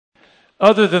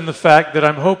other than the fact that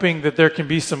I'm hoping that there can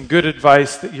be some good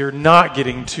advice that you're not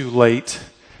getting too late,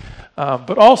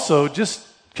 but also just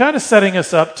kind of setting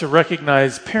us up to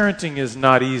recognize parenting is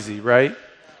not easy, right?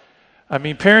 I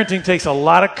mean, parenting takes a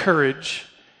lot of courage.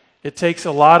 It takes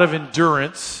a lot of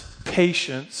endurance,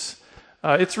 patience.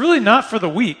 It's really not for the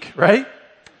weak, right?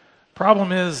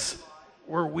 Problem is,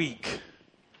 we're weak.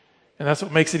 And that's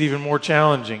what makes it even more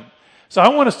challenging. So I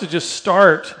want us to just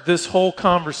start this whole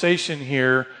conversation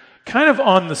here kind of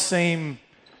on the same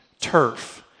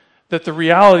turf. That the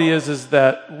reality is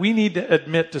that we need to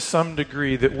admit to some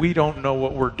degree that we don't know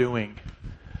what we're doing.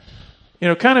 You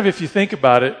know, kind of if you think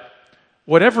about it,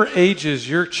 whatever ages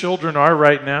your children are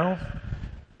right now,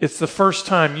 it's the first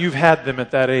time you've had them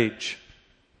at that age.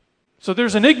 So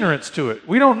there's an ignorance to it.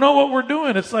 We don't know what we're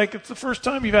doing. It's like it's the first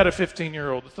time you've had a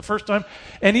 15-year-old. It's the first time.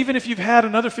 And even if you've had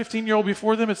another 15-year-old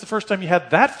before them, it's the first time you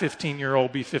had that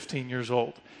 15-year-old be 15 years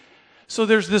old. So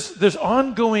there's this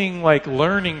ongoing like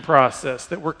learning process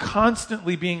that we're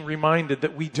constantly being reminded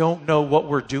that we don't know what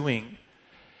we're doing.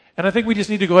 And I think we just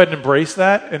need to go ahead and embrace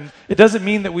that. And it doesn't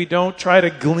mean that we don't try to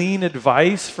glean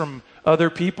advice from other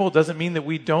people. It doesn't mean that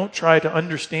we don't try to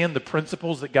understand the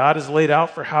principles that God has laid out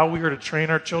for how we are to train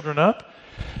our children up.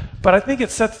 But I think it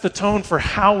sets the tone for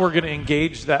how we're going to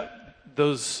engage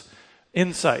those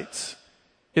insights.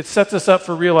 It sets us up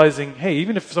for realizing, hey,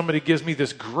 even if somebody gives me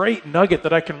this great nugget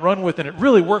that I can run with and it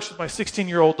really works with my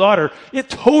 16-year-old daughter, it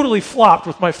totally flopped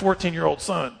with my 14-year-old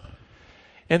son.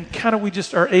 And kind of we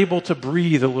just are able to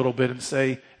breathe a little bit and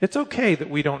say, it's okay that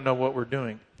we don't know what we're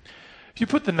doing. If you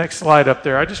put the next slide up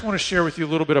there, I just want to share with you a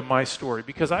little bit of my story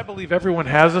because I believe everyone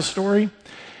has a story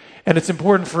and it's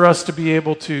important for us to be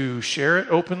able to share it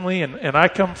openly. And I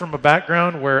come from a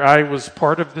background where I was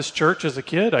part of this church as a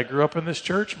kid. I grew up in this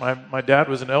church. My dad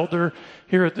was an elder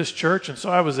here at this church. And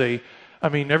so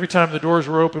every time the doors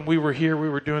were open, we were here, we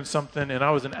were doing something. And I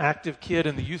was an active kid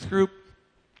in the youth group.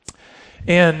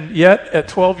 And yet, at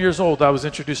 12 years old, I was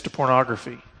introduced to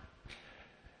pornography.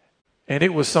 And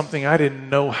it was something I didn't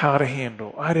know how to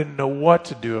handle. I didn't know what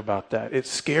to do about that. It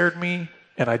scared me,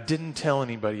 and I didn't tell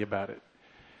anybody about it.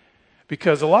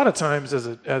 Because a lot of times, as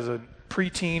a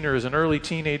preteen or as an early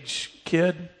teenage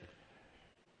kid,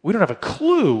 we don't have a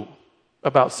clue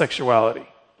about sexuality.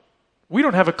 We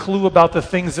don't have a clue about the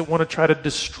things that want to try to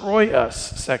destroy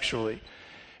us sexually.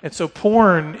 And so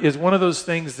porn is one of those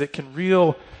things that can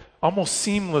almost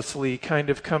seamlessly kind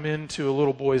of come into a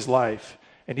little boy's life.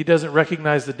 And he doesn't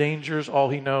recognize the dangers. All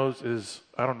he knows is,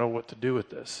 I don't know what to do with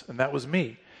this. And that was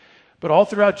me. But all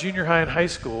throughout junior high and high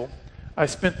school, I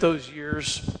spent those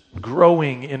years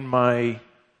growing in my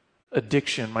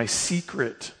addiction, my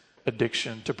secret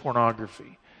addiction to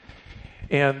pornography.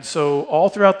 And so all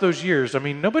throughout those years,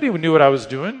 nobody knew what I was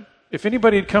doing. If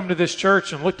anybody had come to this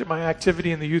church and looked at my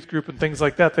activity in the youth group and things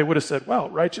like that, they would have said, wow,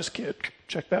 righteous kid,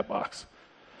 check that box.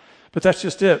 But that's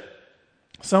just it.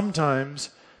 Sometimes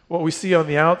what we see on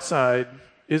the outside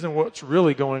isn't what's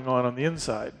really going on the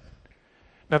inside.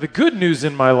 Now, the good news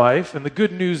in my life, and the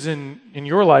good news in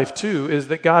your life too, is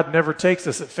that God never takes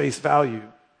us at face value.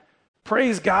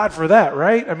 Praise God for that,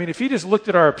 right? If he just looked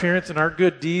at our appearance and our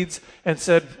good deeds and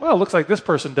said, well, it looks like this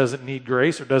person doesn't need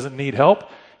grace or doesn't need help,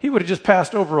 he would have just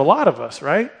passed over a lot of us,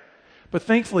 right? But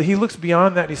thankfully, he looks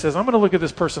beyond that and he says, I'm going to look at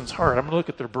this person's heart. I'm going to look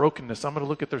at their brokenness. I'm going to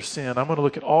look at their sin. I'm going to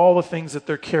look at all the things that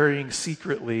they're carrying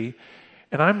secretly,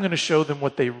 and I'm going to show them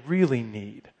what they really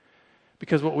need.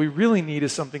 Because what we really need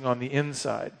is something on the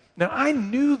inside. Now, I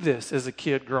knew this as a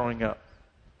kid growing up.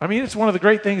 It's one of the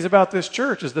great things about this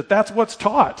church is that that's what's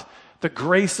taught. The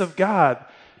grace of God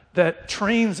that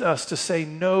trains us to say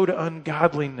no to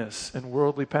ungodliness and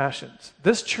worldly passions.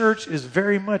 This church is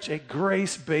very much a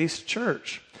grace-based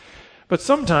church. But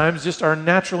sometimes just our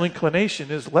natural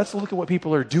inclination is let's look at what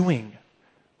people are doing.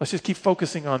 Let's just keep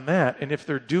focusing on that. And if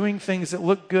they're doing things that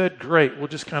look good, great. We'll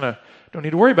just kind of don't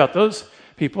need to worry about those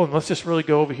people. And let's just really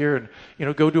go over here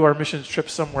and go do our missions trip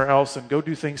somewhere else and go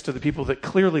do things to the people that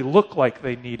clearly look like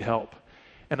they need help.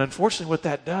 And unfortunately what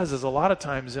that does is a lot of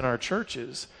times in our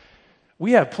churches,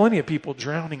 we have plenty of people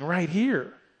drowning right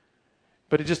here.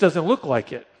 But it just doesn't look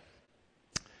like it.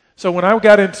 So when I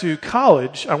got into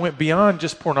college, I went beyond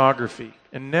just pornography,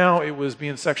 and now it was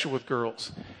being sexual with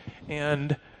girls.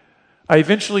 And I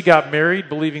eventually got married,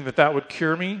 believing that would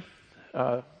cure me.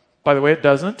 By the way, it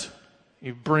doesn't.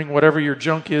 You bring whatever your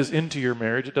junk is into your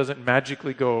marriage. It doesn't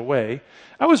magically go away.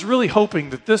 I was really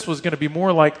hoping that this was going to be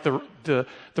more like the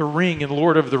ring in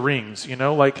Lord of the Rings,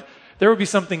 like there would be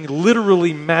something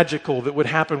literally magical that would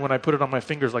happen when I put it on my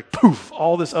fingers, like poof,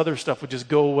 all this other stuff would just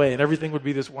go away and everything would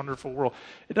be this wonderful world.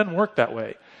 It doesn't work that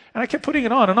way. And I kept putting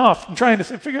it on and off and trying to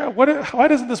figure out why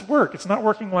doesn't this work? It's not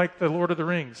working like the Lord of the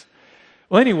Rings.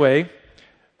 Well, anyway,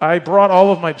 I brought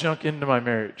all of my junk into my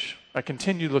marriage. I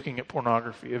continued looking at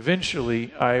pornography.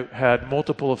 Eventually, I had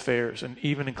multiple affairs and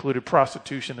even included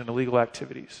prostitution and illegal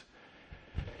activities.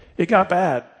 It got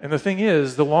bad. And the thing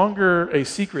is, the longer a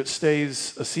secret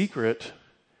stays a secret,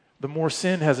 the more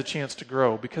sin has a chance to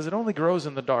grow because it only grows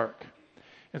in the dark.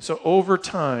 And so over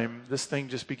time, this thing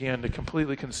just began to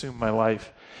completely consume my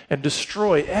life and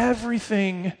destroy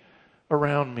everything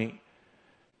around me.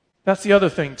 That's the other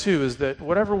thing, too, is that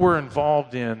whatever we're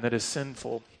involved in that is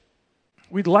sinful,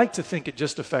 we'd like to think it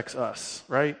just affects us,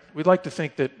 right? We'd like to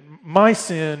think that my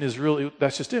sin is really,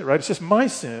 that's just it, right? It's just my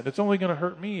sin. It's only going to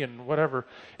hurt me and whatever.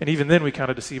 And even then we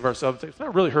kind of deceive ourselves and say, it's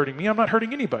not really hurting me. I'm not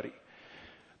hurting anybody.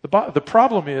 The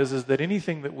problem is that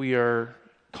anything that we are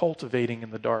cultivating in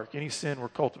the dark, any sin we're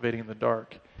cultivating in the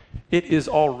dark, it is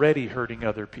already hurting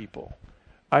other people.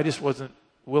 I just wasn't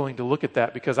willing to look at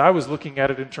that because I was looking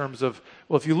at it in terms of,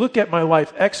 well, if you look at my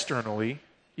life externally,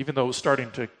 even though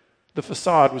the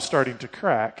facade was starting to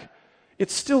crack, it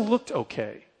still looked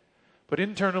okay. But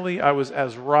internally, I was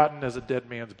as rotten as a dead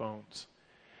man's bones.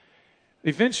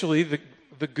 Eventually,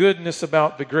 the goodness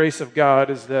about the grace of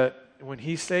God is that when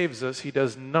He saves us, He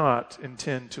does not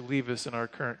intend to leave us in our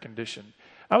current condition.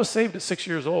 I was saved at 6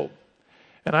 years old.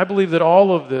 And I believe that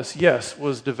all of this, yes,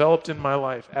 was developed in my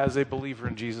life as a believer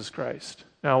in Jesus Christ.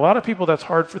 Now, a lot of people, that's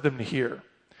hard for them to hear.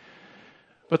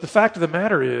 But the fact of the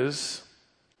matter is,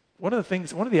 one of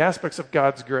the aspects of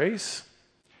God's grace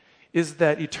is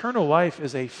that eternal life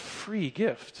is a free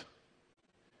gift.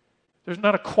 There's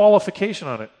not a qualification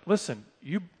on it. Listen,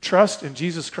 you trust in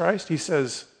Jesus Christ, He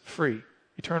says free.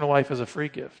 Eternal life is a free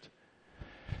gift.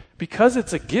 Because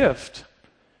it's a gift,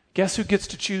 guess who gets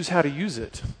to choose how to use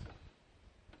it?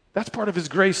 That's part of His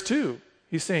grace too.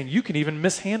 He's saying you can even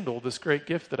mishandle this great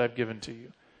gift that I've given to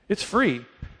you. It's free,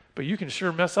 but you can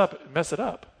sure mess it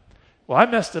up. Well, I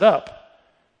messed it up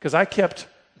because I kept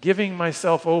giving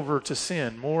myself over to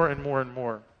sin more and more and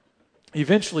more.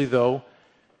 Eventually, though,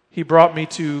 He brought me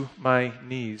to my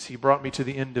knees. He brought me to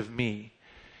the end of me.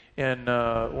 And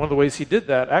one of the ways He did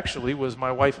that, actually, was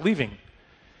my wife leaving.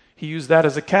 He used that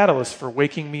as a catalyst for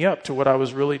waking me up to what I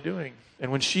was really doing.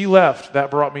 And when she left, that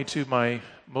brought me to my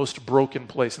most broken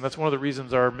place. And that's one of the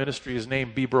reasons our ministry is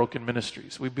named Be Broken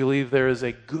Ministries. We believe there is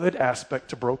a good aspect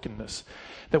to brokenness.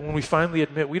 That when we finally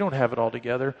admit we don't have it all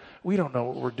together, we don't know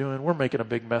what we're doing, we're making a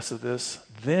big mess of this,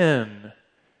 then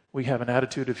we have an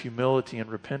attitude of humility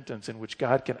and repentance in which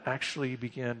God can actually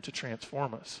begin to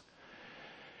transform us.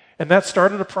 And that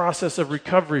started a process of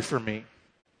recovery for me.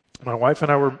 My wife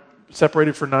and I were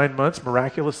separated for 9 months.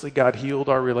 Miraculously, God healed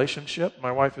our relationship.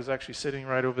 My wife is actually sitting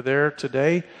right over there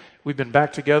today. We've been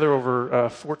back together over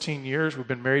 14 years. We've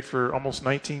been married for almost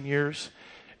 19 years.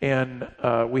 And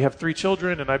we have 3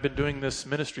 children, and I've been doing this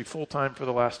ministry full-time for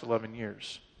the last 11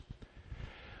 years.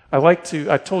 I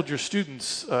told your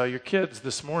students, your kids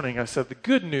this morning, I said the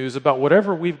good news about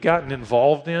whatever we've gotten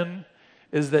involved in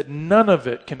is that none of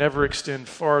it can ever extend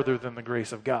farther than the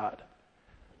grace of God.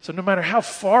 So no matter how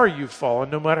far you've fallen,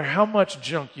 no matter how much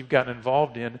junk you've gotten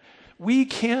involved in, we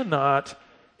cannot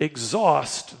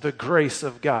exhaust the grace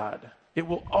of God. It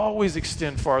will always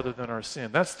extend farther than our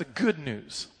sin. That's the good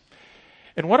news.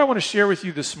 And what I want to share with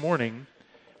you this morning,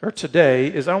 or today,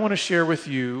 is I want to share with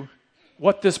you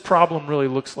what this problem really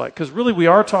looks like. Because really we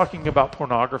are talking about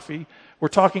pornography. We're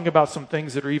talking about some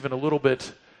things that are even a little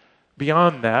bit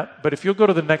beyond that. But if you'll go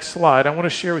to the next slide, I want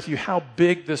to share with you how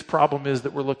big this problem is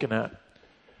that we're looking at.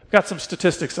 Got some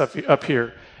statistics up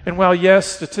here. And while, yes,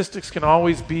 statistics can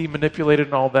always be manipulated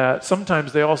and all that,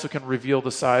 sometimes they also can reveal the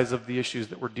size of the issues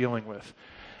that we're dealing with.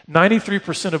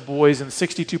 93% of boys and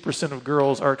 62% of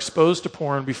girls are exposed to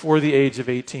porn before the age of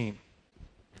 18.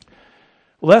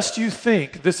 Lest you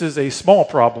think this is a small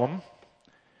problem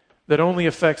that only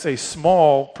affects a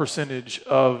small percentage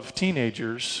of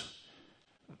teenagers,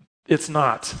 it's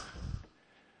not.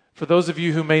 For those of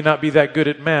you who may not be that good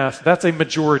at math, that's a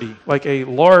majority, like a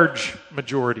large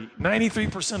majority.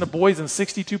 93% of boys and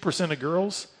 62% of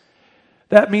girls.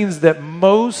 That means that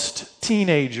most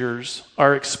teenagers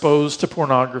are exposed to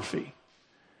pornography.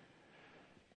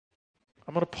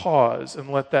 I'm going to pause and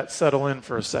let that settle in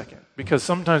for a second, because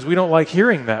sometimes we don't like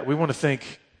hearing that. We want to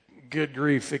think, good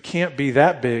grief, it can't be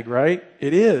that big, right?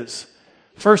 It is.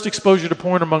 First exposure to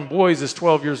porn among boys is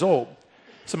 12 years old.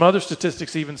 Some other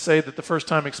statistics even say that the first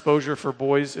time exposure for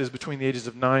boys is between the ages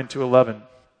of 9 to 11.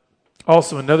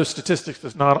 Also, another statistic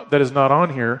that is not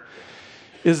on here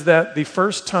is that the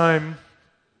first time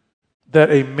that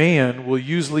a man will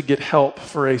usually get help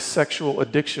for a sexual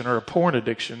addiction or a porn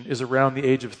addiction is around the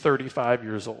age of 35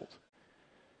 years old.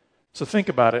 So think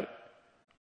about it.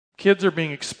 Kids are being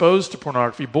exposed to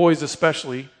pornography, boys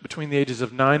especially, between the ages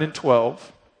of 9 and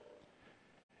 12.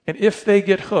 And if they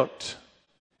get hooked,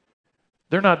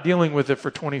 they're not dealing with it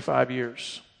for 25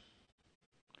 years.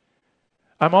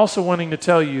 I'm also wanting to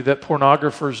tell you that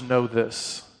pornographers know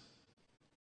this.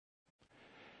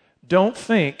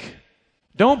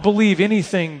 Don't believe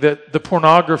anything that the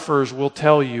pornographers will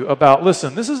tell you about,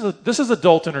 listen, this is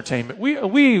adult entertainment.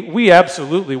 We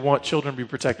absolutely want children to be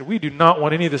protected. We do not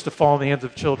want any of this to fall in the hands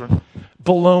of children.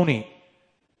 Baloney.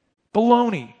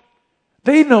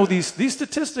 They know these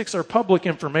statistics are public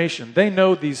information. They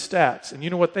know these stats. And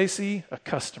you know what they see? A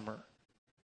customer.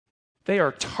 They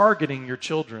are targeting your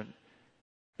children.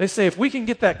 They say if we can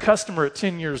get that customer at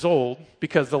 10 years old,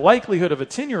 because the likelihood of a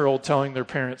 10-year-old telling their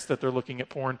parents that they're looking at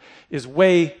porn is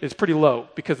pretty low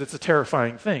because it's a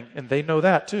terrifying thing, and they know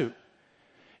that too.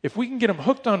 If we can get them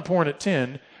hooked on porn at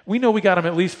 10, we know we got them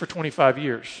at least for 25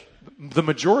 years. The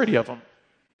majority of them,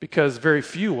 because very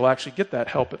few will actually get that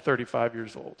help at 35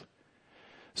 years old.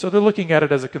 So they're looking at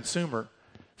it as a consumer.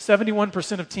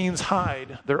 71% of teens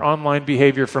hide their online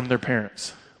behavior from their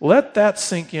parents. Let that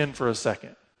sink in for a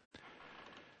second.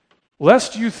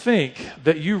 Lest you think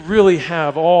that you really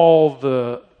have all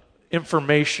the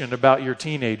information about your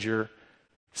teenager,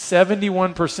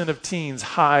 71% of teens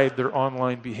hide their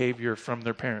online behavior from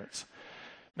their parents.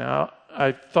 Now,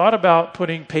 I thought about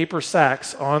putting paper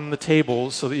sacks on the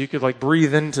tables so that you could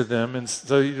breathe into them and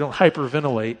so you don't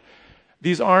hyperventilate.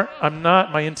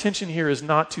 My intention here is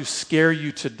not to scare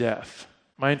you to death.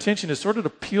 My intention is sort of to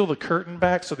peel the curtain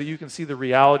back so that you can see the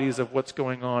realities of what's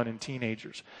going on in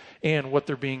teenagers and what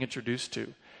they're being introduced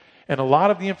to. And a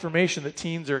lot of the information that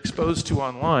teens are exposed to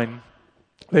online,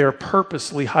 they are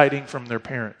purposely hiding from their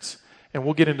parents. And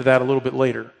we'll get into that a little bit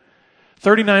later.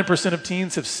 39% of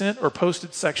teens have sent or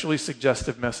posted sexually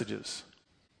suggestive messages.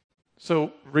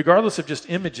 So regardless of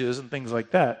just images and things like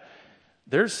that,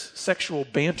 there's sexual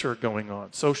banter going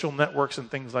on, social networks and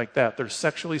things like that. There's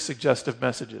sexually suggestive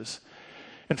messages.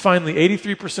 And finally,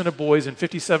 83% of boys and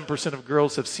 57% of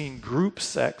girls have seen group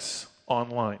sex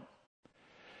online.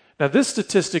 Now, this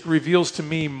statistic reveals to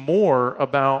me more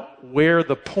about where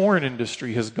the porn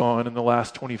industry has gone in the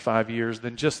last 25 years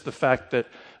than just the fact that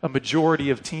a majority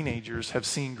of teenagers have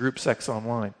seen group sex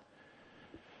online.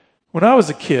 When I was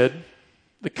a kid,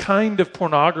 the kind of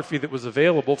pornography that was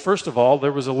available, first of all,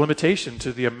 there was a limitation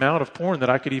to the amount of porn that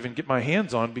I could even get my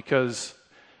hands on because,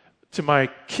 to my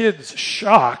kids'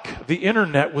 shock, the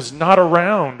internet was not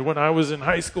around when I was in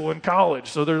high school and college.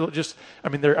 So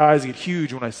their eyes get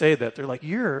huge when I say that. They're like,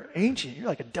 you're ancient, you're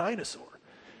like a dinosaur.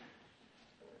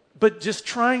 But just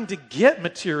trying to get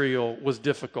material was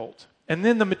difficult. And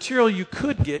then the material you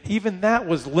could get, even that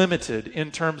was limited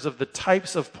in terms of the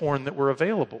types of porn that were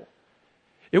available.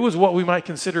 It was what we might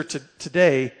consider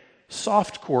today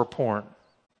softcore porn.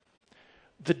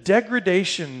 The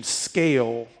degradation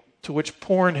scale to which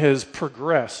porn has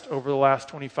progressed over the last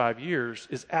 25 years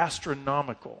is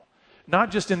astronomical.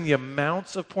 Not just in the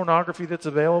amounts of pornography that's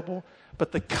available,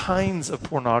 but the kinds of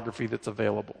pornography that's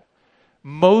available.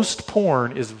 Most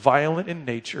porn is violent in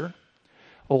nature.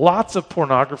 Lots of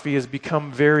pornography has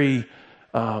become very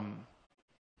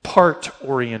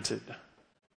part-oriented.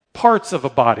 Parts of a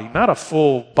body, not a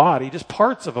full body, just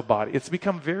parts of a body. It's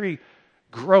become very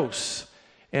gross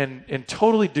and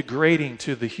totally degrading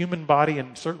to the human body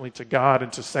and certainly to God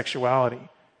and to sexuality.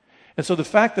 And so the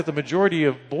fact that the majority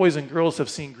of boys and girls have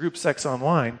seen group sex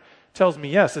online tells me,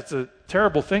 yes, it's a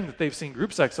terrible thing that they've seen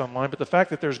group sex online, but the fact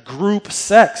that there's group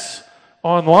sex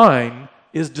online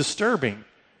is disturbing,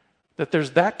 that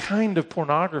there's that kind of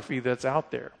pornography that's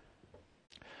out there.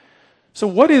 So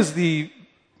what is the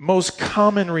most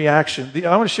common reaction?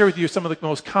 I want to share with you some of the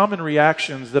most common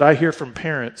reactions that I hear from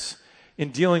parents in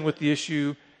dealing with the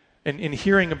issue and in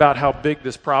hearing about how big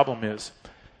this problem is.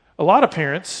 A lot of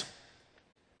parents,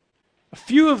 a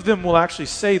few of them will actually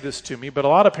say this to me, but a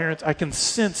lot of parents, I can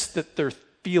sense that they're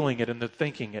feeling it and they're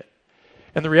thinking it.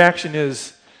 And the reaction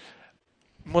is,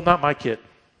 well, not my kid.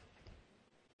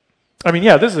 I mean,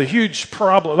 yeah, this is a huge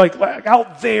problem. Like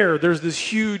out there's this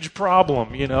huge problem,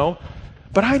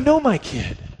 But I know my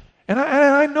kid. And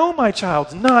I know my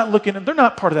child's not looking, they're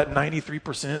not part of that 93%,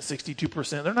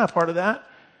 62%. They're not part of that.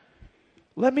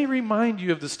 Let me remind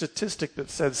you of the statistic that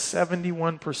says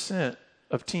 71%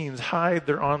 of teens hide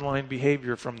their online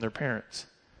behavior from their parents.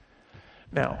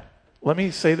 Now, let me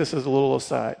say this as a little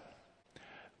aside.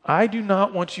 I do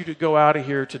not want you to go out of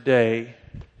here today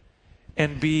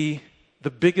and be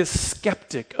the biggest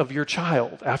skeptic of your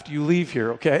child after you leave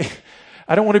here, okay?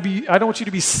 I don't want you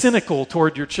to be cynical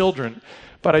toward your children,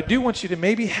 but I do want you to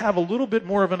maybe have a little bit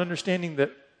more of an understanding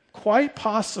that quite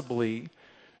possibly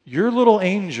Your little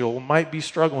angel might be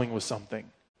struggling with something.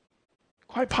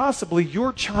 Quite possibly,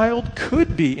 your child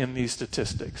could be in these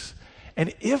statistics.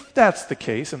 And if that's the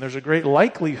case, and there's a great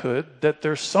likelihood that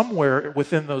they're somewhere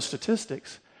within those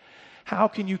statistics, how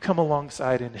can you come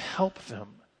alongside and help them?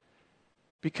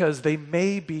 Because they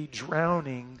may be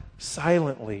drowning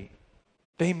silently.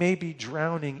 They may be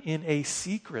drowning in a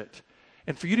secret.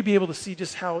 And for you to be able to see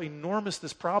just how enormous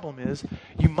this problem is,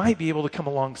 you might be able to come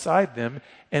alongside them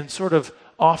and sort of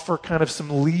offer kind of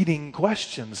some leading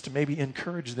questions to maybe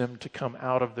encourage them to come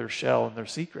out of their shell and their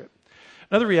secret.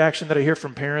 Another reaction that I hear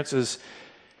from parents is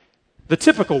the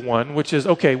typical one, which is,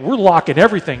 okay, we're locking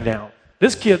everything down.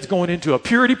 This kid's going into a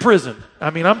purity prison. I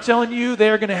mean, I'm telling you,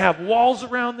 they're going to have walls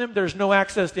around them. There's no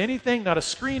access to anything, not a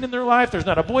screen in their life. There's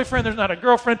not a boyfriend. There's not a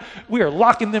girlfriend. We are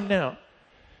locking them down.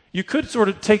 You could sort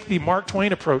of take the Mark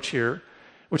Twain approach here,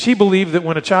 which he believed that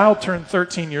when a child turned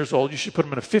 13 years old, you should put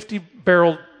them in a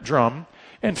 50-barrel drum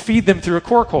and feed them through a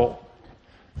cork hole.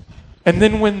 And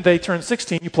then when they turn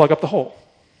 16, you plug up the hole.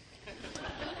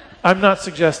 I'm not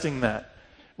suggesting that.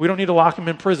 We don't need to lock them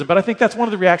in prison, but I think that's one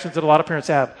of the reactions that a lot of parents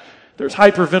have. There's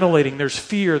hyperventilating, there's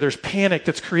fear, there's panic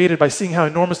that's created by seeing how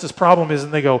enormous this problem is,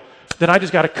 and they go, then I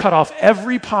just got to cut off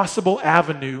every possible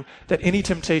avenue that any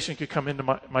temptation could come into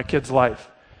my kid's life.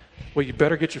 Well, you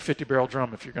better get your 50-barrel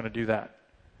drum if you're going to do that.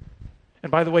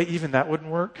 And by the way, even that wouldn't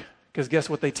work, because guess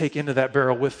what they take into that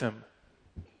barrel with them?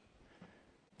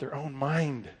 Their own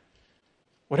mind.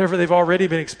 Whatever they've already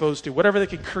been exposed to, whatever they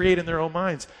can create in their own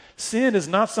minds. Sin is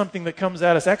not something that comes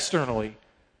at us externally.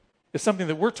 It's something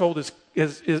that we're told is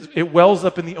it wells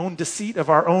up in the own deceit of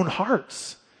our own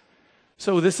hearts.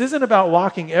 So this isn't about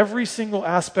locking every single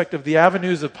aspect of the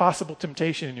avenues of possible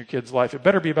temptation in your kid's life. It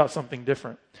better be about something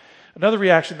different. Another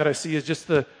reaction that I see is just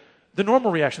the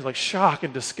normal reactions like shock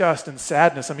and disgust and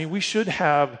sadness. I mean, we should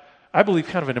have, I believe,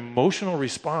 kind of an emotional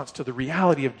response to the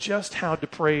reality of just how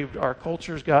depraved our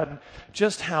culture's gotten,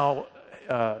 just how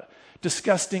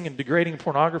disgusting and degrading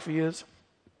pornography is.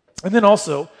 And then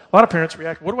also, a lot of parents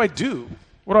react, what do I do?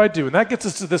 What do I do? And that gets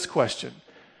us to this question.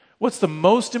 What's the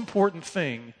most important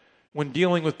thing when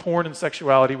dealing with porn and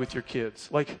sexuality with your kids?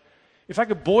 Like, if I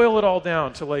could boil it all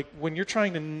down to like when you're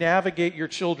trying to navigate your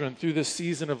children through this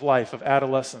season of life, of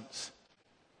adolescence,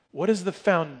 what is the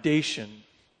foundation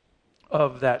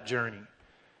of that journey?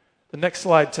 The next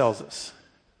slide tells us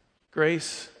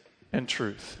grace and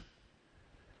truth.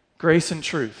 Grace and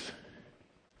truth.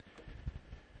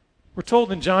 We're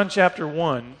told in John chapter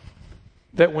 1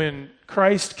 that when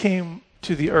Christ came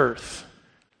to the earth,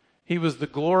 he was the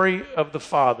glory of the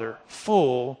Father,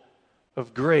 full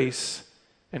of grace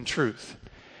and truth.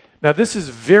 Now, this is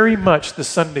very much the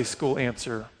Sunday school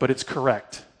answer, but it's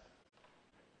correct.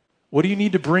 What do you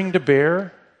need to bring to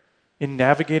bear in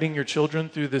navigating your children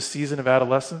through this season of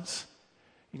adolescence?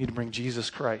 You need to bring Jesus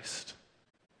Christ.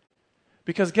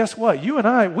 Because guess what? You and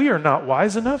I, we are not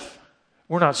wise enough.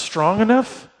 We're not strong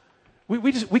enough.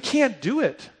 We can't do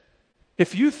it.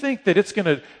 If you think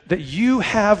that that you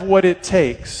have what it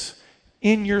takes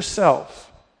in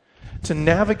yourself to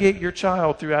navigate your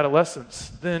child through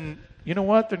adolescence, then you know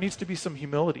what? There needs to be some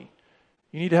humility.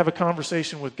 You need to have a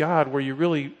conversation with God where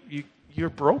you're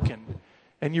broken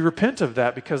and you repent of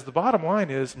that, because the bottom line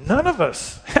is none of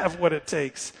us have what it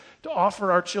takes to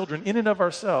offer our children in and of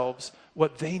ourselves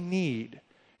what they need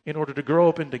in order to grow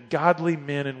up into godly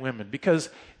men and women. Because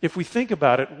if we think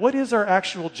about it, what is our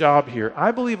actual job here? I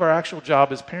believe our actual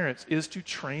job as parents is to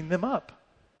train them up.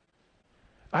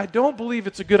 I don't believe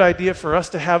it's a good idea for us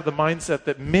to have the mindset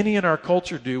that many in our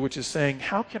culture do, which is saying,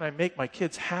 how can I make my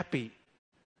kids happy?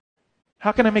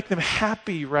 How can I make them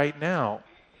happy right now?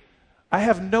 I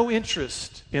have no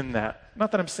interest in that.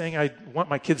 Not that I'm saying I want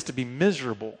my kids to be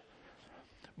miserable.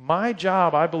 My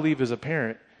job, I believe, as a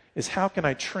parent, is how can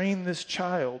I train this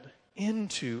child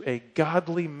into a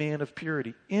godly man of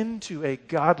purity, into a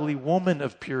godly woman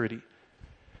of purity?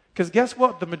 Because guess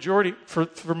what? The majority,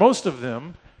 for most of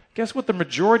them, guess what the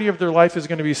majority of their life is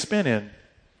going to be spent in?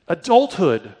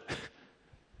 Adulthood.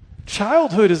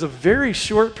 Childhood is a very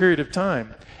short period of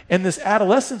time. And this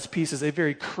adolescence piece is a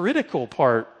very critical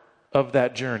part of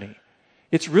that journey.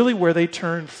 It's really where they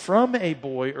turn from a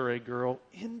boy or a girl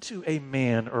into a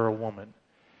man or a woman.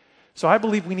 So I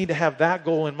believe we need to have that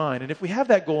goal in mind. And if we have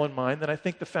that goal in mind, then I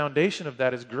think the foundation of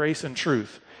that is grace and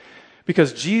truth.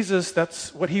 Because Jesus,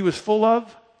 that's what he was full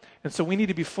of. And so we need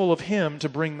to be full of him to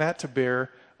bring that to bear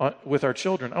with our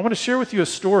children. I want to share with you a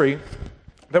story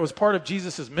that was part of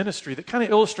Jesus' ministry that kind of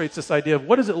illustrates this idea of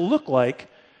what does it look like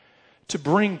to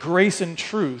bring grace and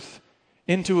truth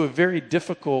into a very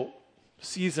difficult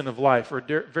season of life or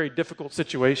a very difficult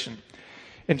situation.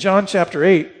 In John chapter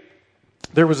 8,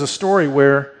 there was a story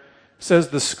where says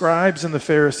the scribes and the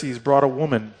Pharisees brought a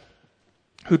woman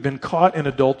who'd been caught in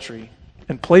adultery,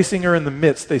 and placing her in the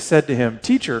midst, they said to him,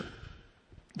 "Teacher,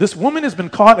 this woman has been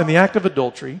caught in the act of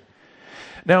adultery.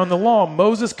 Now in the law,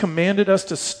 Moses commanded us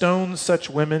to stone such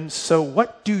women, so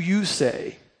what do you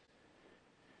say?"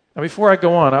 Now before I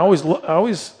go on, I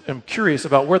always am curious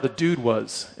about where the dude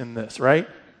was in this, right?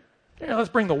 Yeah, let's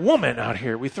bring the woman out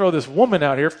here. We throw this woman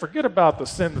out here, forget about the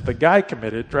sin that the guy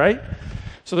committed, right?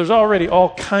 So there's already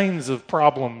all kinds of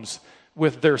problems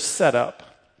with their setup.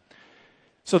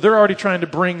 So they're already trying to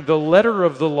bring the letter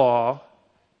of the law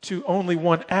to only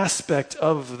one aspect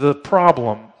of the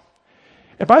problem.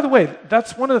 And by the way,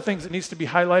 that's one of the things that needs to be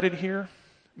highlighted here.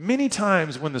 Many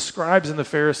times when the scribes and the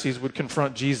Pharisees would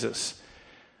confront Jesus,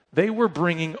 they were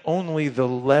bringing only the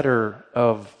letter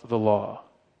of the law.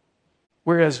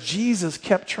 Whereas Jesus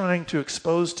kept trying to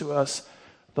expose to us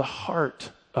the heart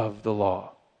of the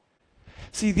law.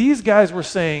 See, these guys were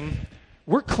saying,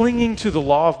 we're clinging to the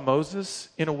law of Moses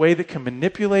in a way that can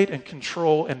manipulate and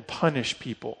control and punish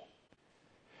people.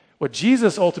 What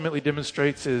Jesus ultimately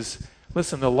demonstrates is,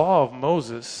 listen, the law of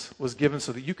Moses was given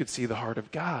so that you could see the heart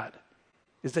of God,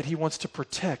 is that he wants to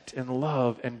protect and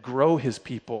love and grow his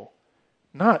people,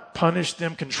 not punish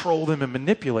them, control them, and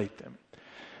manipulate them.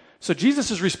 So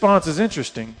Jesus' response is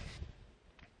interesting.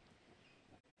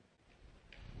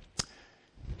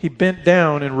 He bent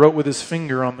down and wrote with his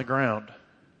finger on the ground.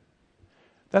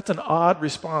 That's an odd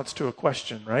response to a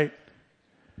question, right?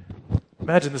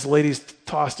 Imagine this lady's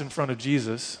tossed in front of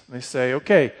Jesus. And they say,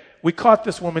 okay, we caught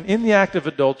this woman in the act of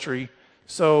adultery,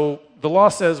 so the law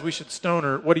says we should stone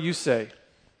her. What do you say?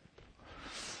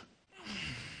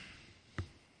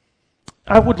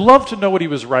 I would love to know what he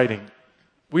was writing.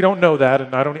 We don't know that,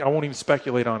 and I won't even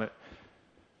speculate on it.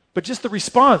 But just the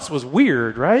response was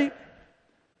weird, right?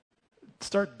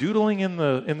 Start doodling in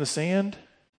the sand.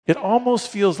 It almost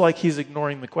feels like he's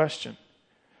ignoring the question.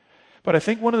 But I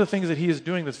think one of the things that he is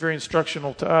doing that's very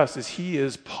instructional to us is he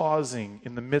is pausing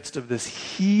in the midst of this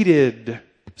heated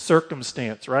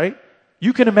circumstance, right?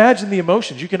 You can imagine the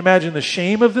emotions. You can imagine the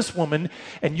shame of this woman,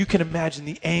 and you can imagine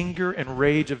the anger and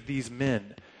rage of these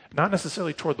men. Not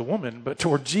necessarily toward the woman, but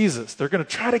toward Jesus. They're going to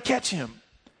try to catch him.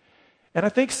 And I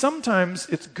think sometimes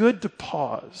it's good to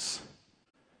pause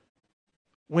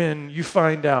when you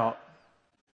find out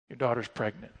your daughter's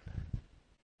pregnant.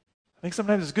 I think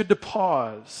sometimes it's good to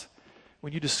pause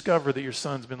when you discover that your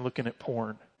son's been looking at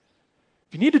porn.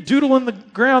 If you need to doodle in the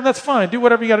ground, that's fine. Do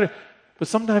whatever you got to do. But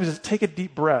sometimes just take a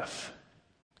deep breath.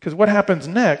 Because what happens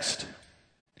next?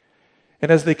 And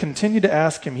as they continued to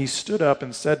ask him, he stood up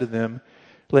and said to them,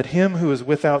 "Let him who is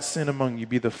without sin among you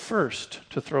be the first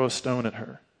to throw a stone at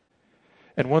her."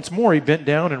 And once more he bent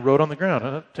down and wrote on the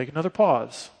ground. Take another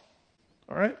pause.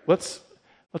 All right, let's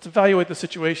evaluate the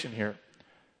situation here.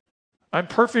 I'm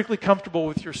perfectly comfortable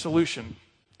with your solution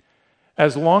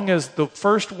as long as the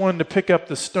first one to pick up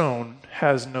the stone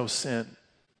has no sin.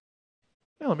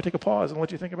 Now, let me take a pause and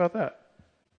let you think about that.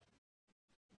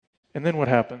 And then what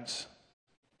happens?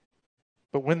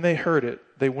 But when they heard it,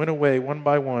 they went away one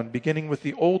by one, beginning with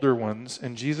the older ones,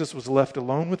 and Jesus was left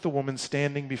alone with the woman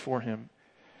standing before him.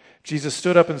 Jesus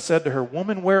stood up and said to her,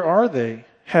 "Woman, where are they?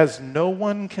 Has no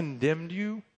one condemned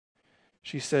you?"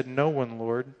 She said, "No one,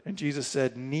 Lord." And Jesus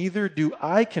said, "Neither do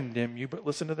I condemn you, but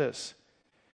listen to this.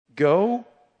 Go,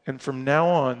 and from now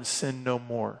on, sin no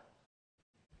more."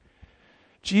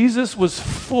 Jesus was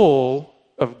full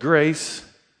of grace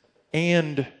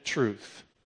and truth.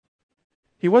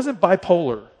 He wasn't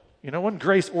bipolar. It wasn't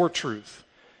grace or truth.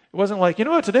 It wasn't like,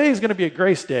 today is going to be a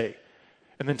grace day,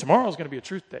 and then tomorrow is going to be a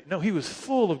truth day. No, he was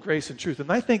full of grace and truth.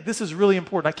 And I think this is really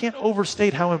important. I can't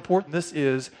overstate how important this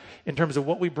is in terms of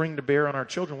what we bring to bear on our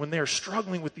children when they are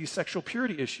struggling with these sexual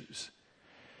purity issues.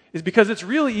 Is because it's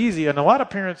really easy, and a lot of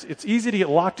parents, it's easy to get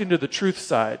locked into the truth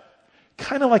side,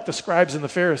 kind of like the scribes and the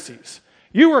Pharisees.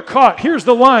 You were caught. Here's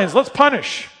the lines. Let's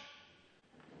punish.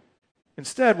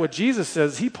 Instead, what Jesus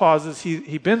says, he pauses,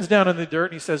 he bends down in the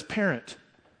dirt, and he says, "Parent,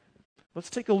 let's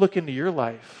take a look into your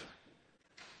life.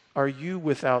 Are you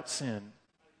without sin?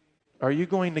 Are you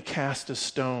going to cast a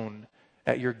stone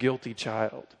at your guilty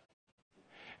child?"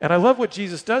 And I love what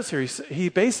Jesus does here. He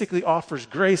basically offers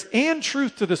grace and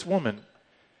truth to this woman.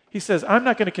 He says, I'm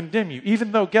not going to condemn you,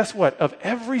 even though, guess what? Of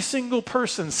every single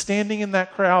person standing in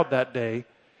that crowd that day,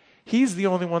 he's the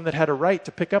only one that had a right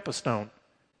to pick up a stone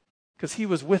because he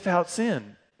was without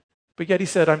sin. But yet he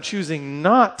said, I'm choosing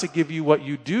not to give you what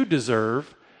you do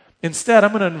deserve. Instead,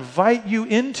 I'm going to invite you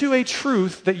into a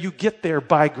truth that you get there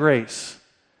by grace.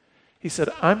 He said,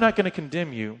 I'm not going to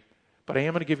condemn you, but I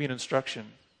am going to give you an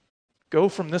instruction. Go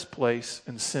from this place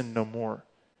and sin no more.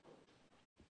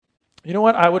 You know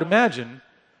what? I would imagine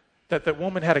that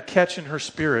woman had a catch in her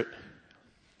spirit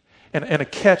and a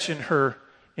catch in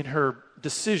her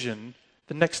decision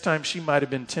the next time she might have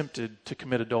been tempted to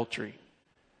commit adultery.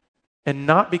 And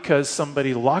not because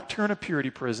somebody locked her in a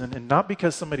purity prison, and not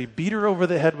because somebody beat her over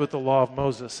the head with the law of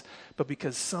Moses, but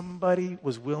because somebody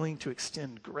was willing to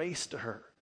extend grace to her.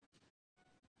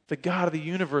 The God of the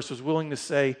universe was willing to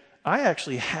say, I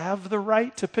actually have the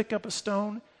right to pick up a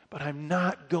stone, but I'm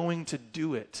not going to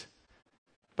do it.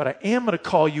 But I am going to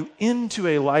call you into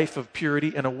a life of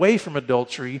purity and away from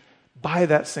adultery by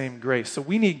that same grace. So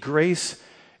we need grace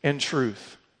and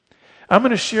truth. I'm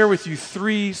going to share with you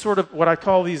 3 sort of what I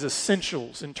call these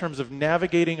essentials in terms of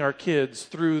navigating our kids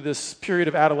through this period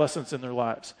of adolescence in their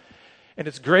lives. And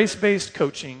it's grace-based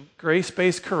coaching,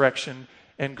 grace-based correction,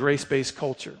 and grace-based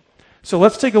culture. So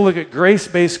let's take a look at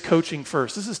grace-based coaching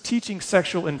first. This is teaching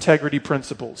sexual integrity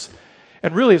principles.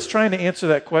 And really it's trying to answer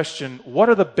that question, what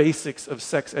are the basics of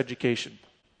sex education?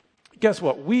 Guess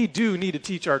what? We do need to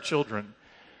teach our children.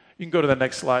 You can go to the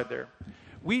next slide there.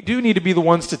 We do need to be the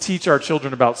ones to teach our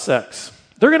children about sex.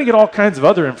 They're going to get all kinds of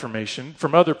other information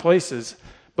from other places,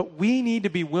 but we need to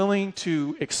be willing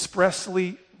to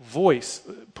expressly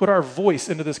put our voice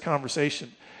into this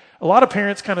conversation. A lot of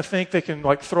parents kind of think they can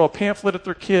like throw a pamphlet at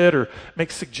their kid or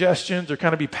make suggestions or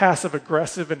kind of be passive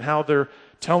aggressive in how they're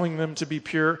telling them to be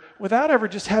pure without ever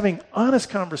just having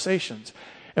honest conversations.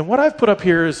 And what I've put up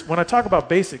here is when I talk about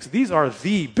basics, these are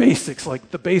the basics, like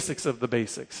the basics of the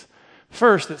basics.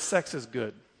 First, that sex is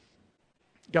good.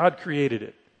 God created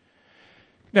it.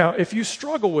 Now, if you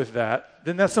struggle with that,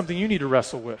 then that's something you need to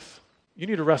wrestle with. You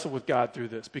need to wrestle with God through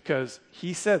this because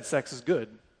He said sex is good.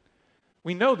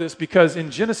 We know this because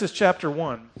in Genesis chapter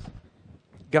 1,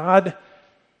 God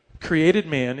created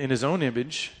man in His own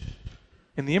image.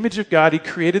 In the image of God, He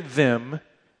created them,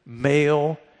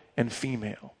 male and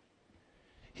female.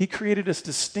 He created us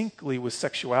distinctly with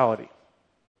sexuality.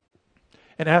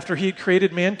 And after He had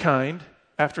created mankind,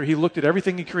 after He looked at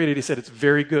everything He created, He said, it's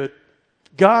very good.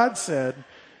 God said,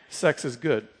 sex is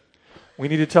good. We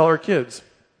need to tell our kids,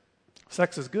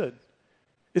 sex is good.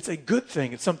 It's a good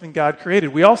thing. It's something God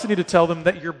created. We also need to tell them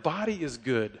that your body is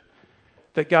good,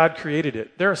 that God created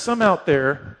it. There are some out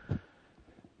there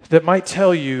that might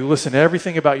tell you, listen,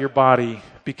 everything about your body,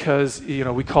 because,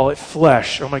 we call it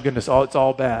flesh. Oh my goodness, it's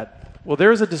all bad. Well,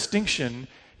 there is a distinction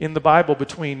in the Bible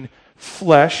between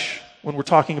flesh, when we're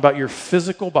talking about your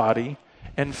physical body,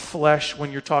 and flesh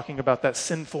when you're talking about that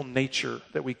sinful nature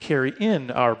that we carry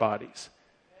in our bodies.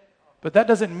 But that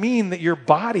doesn't mean that your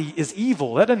body is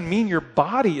evil. That doesn't mean your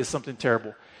body is something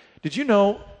terrible. Did you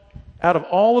know, out of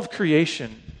all of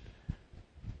creation,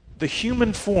 the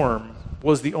human form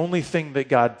was the only thing that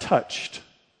God touched?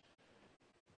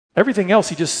 Everything else,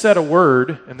 He just said a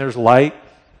word, and there's light,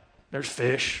 there's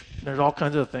fish, there's all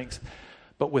kinds of things.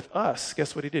 But with us,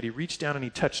 guess what He did? He reached down and He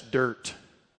touched dirt.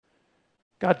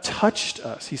 God touched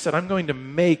us. He said, I'm going to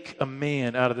make a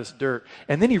man out of this dirt.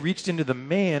 And then He reached into the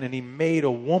man and He made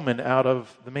a woman out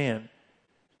of the man.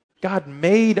 God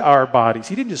made our bodies.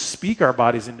 He didn't just speak our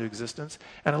bodies into existence.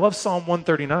 And I love Psalm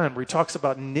 139 where He talks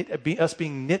about us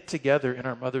being knit together in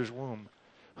our mother's womb.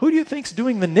 Who do you think's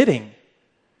doing the knitting?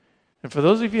 And for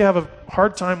those of you who have a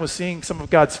hard time with seeing some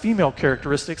of God's female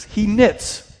characteristics, He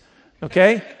knits.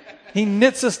 Okay? He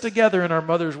knits us together in our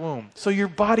mother's womb. So your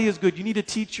body is good. You need to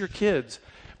teach your kids.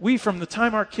 We, from the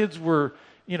time our kids were,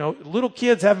 little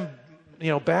kids having,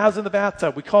 baths in the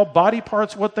bathtub, we call body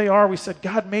parts what they are. We said,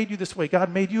 God made you this way.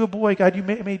 God made you a boy. God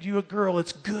made you a girl.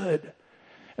 It's good.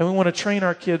 And we want to train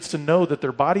our kids to know that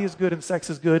their body is good and sex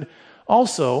is good.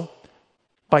 Also,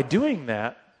 by doing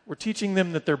that, we're teaching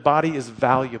them that their body is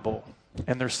valuable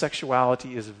and their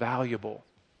sexuality is valuable.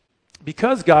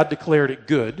 Because God declared it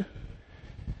good,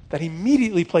 that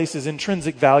immediately places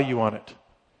intrinsic value on it.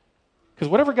 Because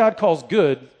whatever God calls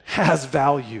good has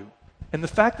value. And the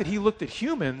fact that He looked at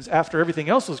humans after everything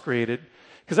else was created,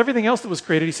 because everything else that was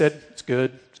created, He said, it's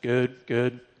good, it's good,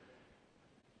 good.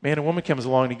 Man and woman comes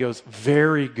along and He goes,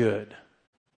 very good.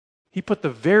 He put the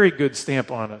very good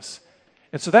stamp on us.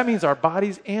 And so that means our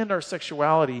bodies and our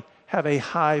sexuality have a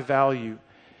high value.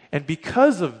 And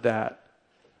because of that,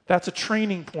 that's a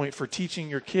training point for teaching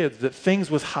your kids that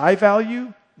things with high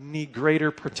value need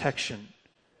greater protection.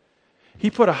 He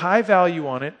put a high value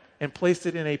on it and placed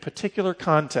it in a particular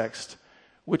context,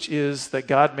 which is that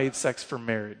God made sex for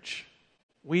marriage.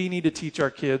 We need to teach our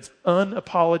kids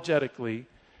unapologetically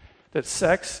that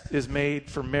sex is made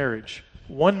for marriage.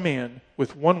 One man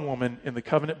with one woman in the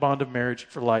covenant bond of marriage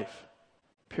for life.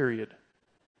 Period.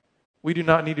 We do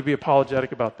not need to be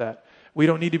apologetic about that. We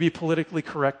don't need to be politically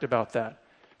correct about that.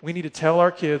 We need to tell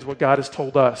our kids what God has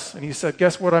told us. And He said,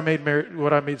 guess what I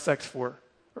made sex for?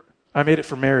 I made it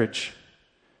for marriage.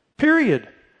 Period.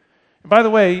 And by the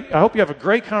way, I hope you have a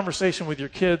great conversation with your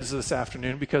kids this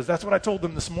afternoon, because that's what I told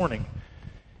them this morning,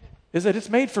 is that it's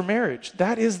made for marriage.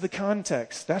 That is the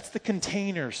context. That's the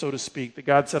container, so to speak, that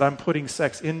God said I'm putting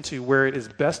sex into, where it is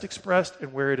best expressed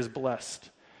and where it is blessed.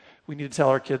 We need to tell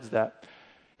our kids that.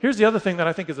 Here's the other thing that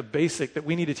I think is a basic that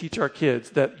we need to teach our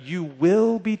kids, that you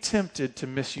will be tempted to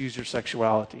misuse your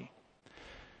sexuality.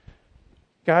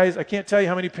 Guys, I can't tell you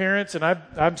how many parents, and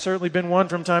I've certainly been one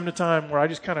from time to time, where I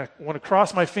just kind of want to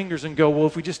cross my fingers and go, well,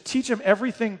 if we just teach them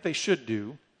everything they should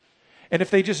do, and if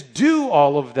they just do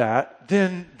all of that,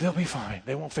 then they'll be fine.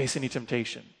 They won't face any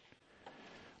temptation.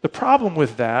 The problem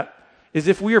with that is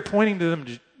if we are pointing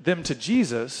to them to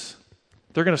Jesus,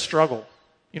 they're going to struggle.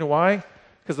 You know why?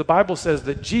 Because the Bible says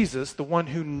that Jesus, the one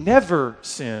who never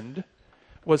sinned,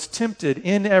 was tempted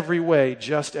in every way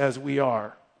just as we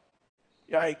are.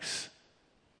 Yikes.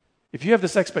 If you have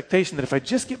this expectation that if I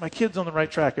just get my kids on the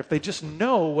right track, if they just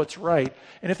know what's right,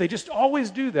 and if they just always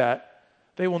do that,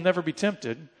 they will never be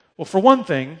tempted. Well, for one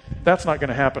thing, that's not going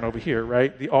to happen over here,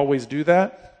 right? They always do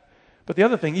that. But the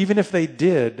other thing, even if they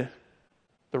did,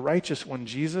 the righteous one,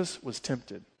 Jesus, was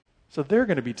tempted. So they're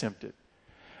going to be tempted.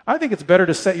 I think it's better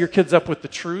to set your kids up with the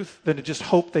truth than to just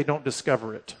hope they don't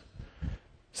discover it.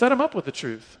 Set them up with the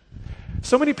truth.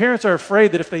 So many parents are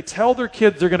afraid that if they tell their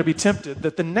kids they're going to be tempted,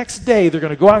 that the next day they're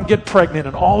going to go out and get pregnant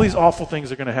and all these awful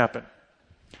things are going to happen.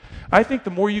 I think the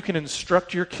more you can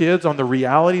instruct your kids on the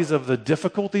realities of the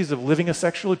difficulties of living a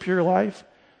sexually pure life,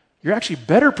 you're actually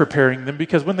better preparing them,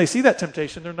 because when they see that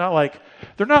temptation, they're not like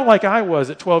I was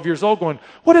at 12 years old going,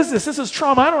 what is this? This is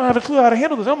trauma. I don't have a clue how to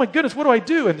handle this. Oh my goodness, what do I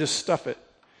do? And just stuff it.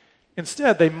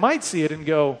 Instead, they might see it and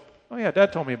go, oh yeah,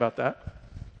 Dad told me about that.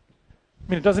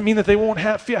 I mean, it doesn't mean that they won't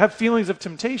have feelings of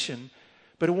temptation,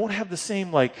 but it won't have the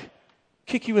same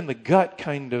kick you in the gut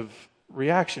kind of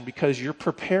reaction, because you're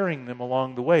preparing them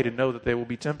along the way to know that they will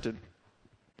be tempted.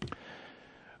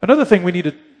 Another thing we need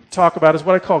to talk about is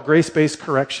what I call grace-based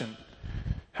correction.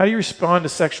 How do you respond to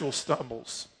sexual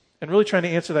stumbles? And really trying to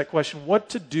answer that question, what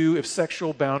to do if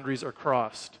sexual boundaries are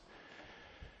crossed.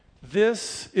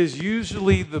 This is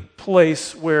usually the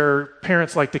place where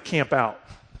parents like to camp out.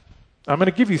 I'm going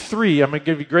to give you three. I'm going to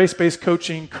give you grace-based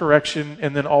coaching, correction,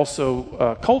 and then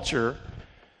also culture.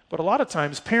 But a lot of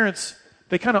times parents,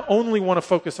 they kind of only want to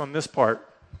focus on this part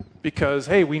because,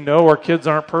 hey, we know our kids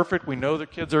aren't perfect. We know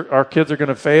our kids are going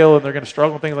to fail and they're going to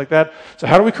struggle and things like that. So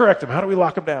how do we correct them? How do we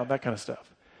lock them down? That kind of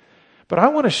stuff. But I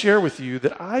want to share with you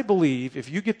that I believe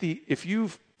if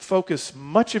you focus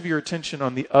much of your attention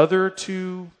on the other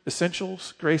two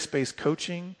essentials, grace-based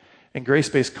coaching and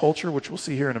grace-based culture, which we'll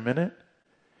see here in a minute,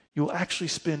 you'll actually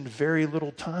spend very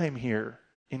little time here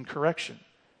in correction.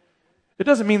 It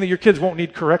doesn't mean that your kids won't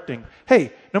need correcting.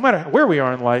 Hey, no matter where we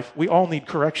are in life, we all need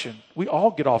correction. We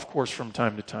all get off course from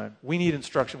time to time. We need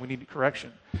instruction. We need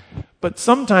correction. But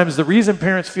sometimes the reason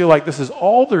parents feel like this is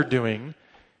all they're doing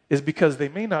is because they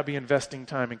may not be investing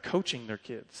time in coaching their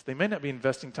kids. They may not be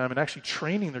investing time in actually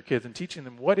training their kids and teaching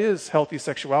them what is healthy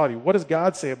sexuality. What does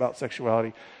God say about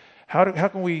sexuality? How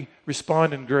can we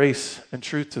respond in grace and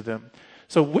truth to them?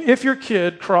 So if your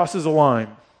kid crosses a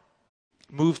line,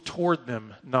 move toward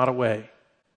them, not away.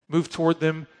 Move toward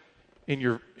them in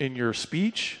your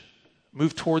speech.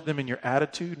 Move toward them in your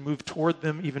attitude. Move toward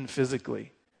them even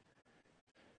physically.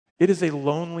 It is a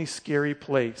lonely, scary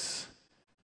place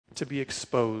to be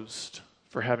exposed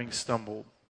for having stumbled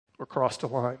or crossed a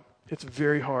line. It's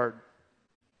very hard.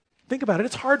 Think about it.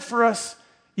 It's hard for us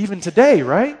even today,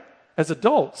 right? As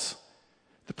adults.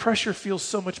 The pressure feels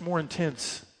so much more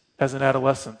intense as an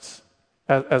adolescent.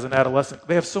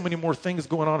 They have so many more things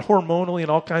going on hormonally and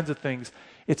all kinds of things.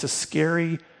 It's a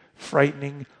scary,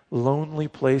 frightening, lonely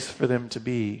place for them to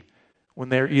be when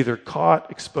they're either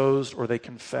caught, exposed, or they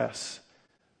confess.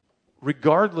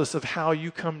 Regardless of how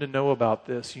you come to know about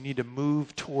this, you need to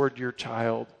move toward your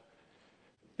child.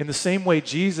 In the same way,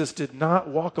 Jesus did not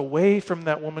walk away from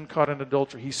that woman caught in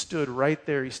adultery. He stood right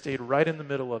there. He stayed right in the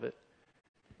middle of it.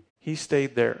 He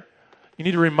stayed there. You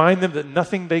need to remind them that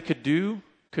nothing they could do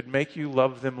could make you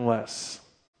love them less.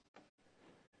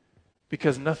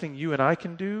 Because nothing you and I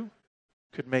can do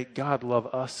could make God love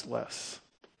us less.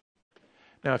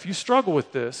 Now, if you struggle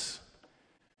with this,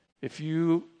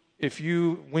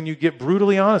 when you get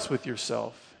brutally honest with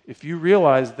yourself, if you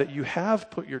realize that you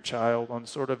have put your child on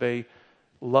sort of a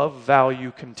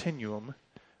love-value continuum,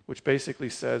 which basically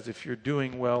says if you're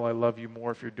doing well, I love you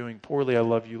more. If you're doing poorly, I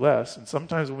love you less. And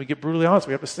sometimes when we get brutally honest,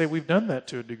 we have to say we've done that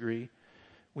to a degree.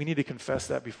 We need to confess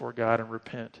that before God and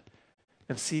repent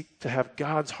and seek to have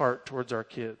God's heart towards our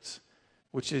kids,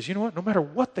 which is, you know what? No matter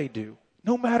what they do,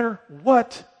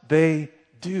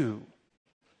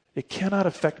 It cannot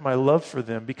affect my love for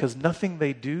them because nothing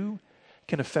they do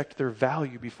can affect their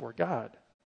value before God.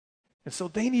 And so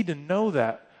they need to know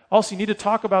that. Also, you need to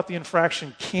talk about the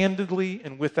infraction candidly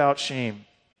and without shame.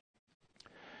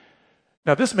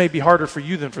 Now, this may be harder for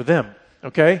you than for them,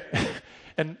 okay?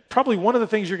 And probably one of the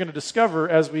things you're going to discover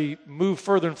as we move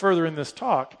further and further in this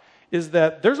talk is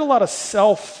that there's a lot of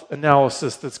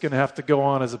self-analysis that's going to have to go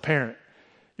on as a parent.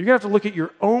 You're going to have to look at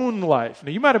your own life.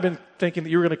 Now, you might have been thinking that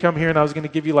you were going to come here and I was going to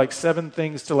give you like 7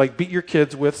 things to like beat your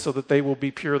kids with so that they will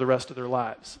be pure the rest of their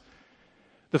lives.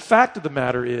 The fact of the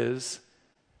matter is,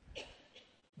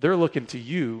 they're looking to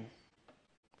you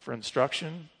for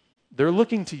instruction. They're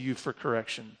looking to you for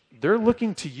correction. They're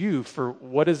looking to you for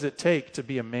what does it take to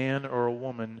be a man or a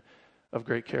woman of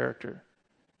great character.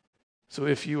 So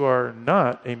if you are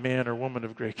not a man or woman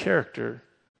of great character,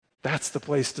 that's the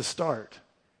place to start.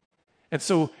 And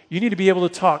so you need to be able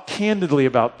to talk candidly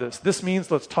about this. This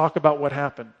means let's talk about what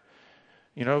happened.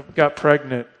 You know, got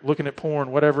pregnant, looking at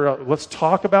porn, whatever else. Let's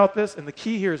talk about this. And the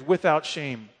key here is without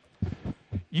shame.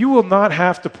 You will not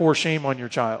have to pour shame on your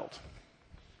child.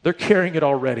 They're carrying it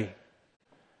already.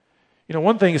 You know,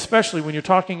 one thing, especially when you're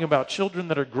talking about children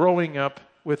that are growing up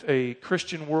with a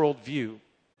Christian worldview,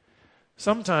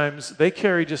 sometimes they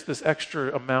carry just this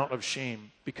extra amount of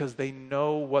shame because they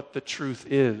know what the truth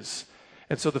is.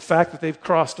 And so the fact that they've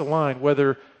crossed a line,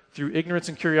 whether through ignorance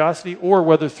and curiosity or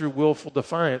whether through willful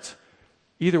defiance,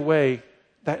 either way,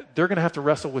 that they're going to have to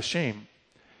wrestle with shame.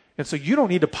 And so you don't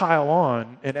need to pile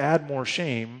on and add more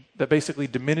shame that basically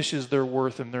diminishes their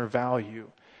worth and their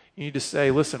value. You need to say,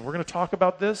 listen, we're going to talk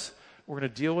about this. We're going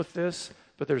to deal with this,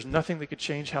 but there's nothing that could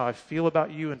change how I feel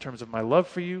about you in terms of my love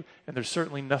for you, and there's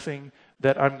certainly nothing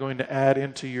that I'm going to add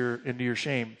into your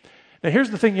shame. Now, here's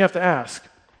the thing you have to ask.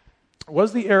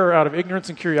 Was the error out of ignorance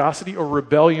and curiosity or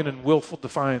rebellion and willful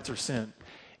defiance or sin?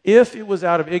 If it was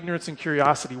out of ignorance and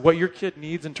curiosity, what your kid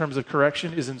needs in terms of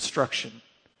correction is instruction.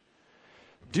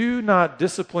 Do not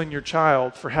discipline your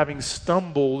child for having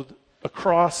stumbled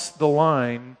across the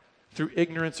line through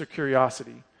ignorance or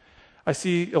curiosity. I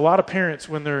see a lot of parents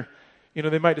when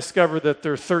they might discover that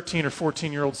their 13 or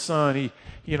 14-year-old son,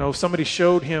 somebody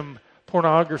showed him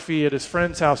pornography at his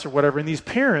friend's house or whatever, and these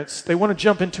parents, they want to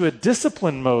jump into a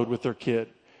discipline mode with their kid.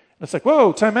 And it's like,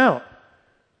 whoa, time out.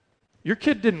 Your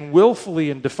kid didn't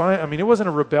willfully and define, it wasn't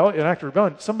an act of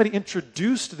rebellion. Somebody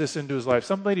introduced this into his life.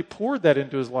 Somebody poured that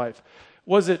into his life.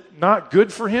 Was it not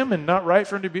good for him and not right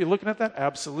for him to be looking at that?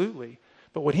 Absolutely.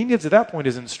 But what he needs at that point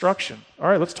is instruction. All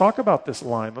right, let's talk about this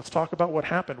line. Let's talk about what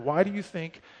happened. Why do you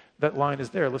think that line is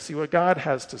there? Let's see what God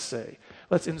has to say.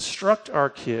 Let's instruct our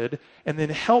kid and then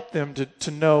help them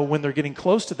to know when they're getting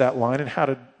close to that line and how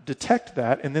to detect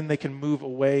that, and then they can move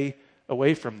away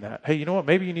from that. Hey, you know what?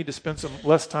 Maybe you need to spend some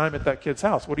less time at that kid's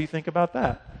house. What do you think about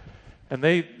that? And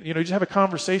they, just have a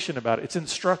conversation about it. It's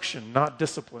instruction, not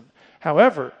discipline.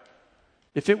 However,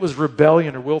 if it was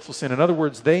rebellion or willful sin, in other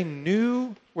words, they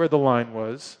knew where the line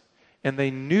was, and they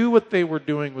knew what they were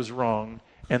doing was wrong,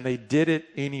 and they did it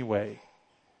anyway.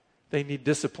 They need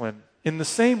discipline. In the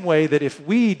same way that if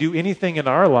we do anything in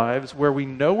our lives where we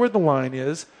know where the line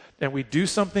is, and we do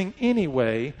something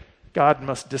anyway, God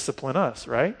must discipline us,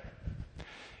 right?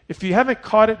 If you haven't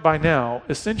caught it by now,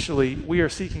 essentially, we are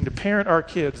seeking to parent our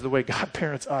kids the way God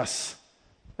parents us.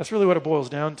 That's really what it boils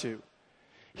down to.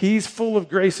 He's full of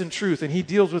grace and truth, and he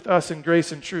deals with us in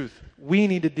grace and truth. We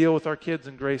need to deal with our kids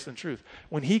in grace and truth.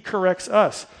 When he corrects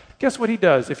us, guess what he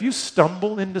does? If you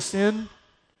stumble into sin,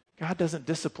 God doesn't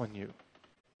discipline you.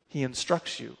 He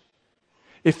instructs you.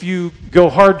 If you go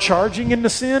hard charging into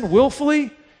sin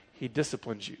willfully, he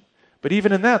disciplines you. But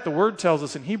even in that, the word tells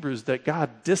us in Hebrews that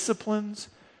God disciplines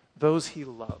those he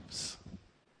loves.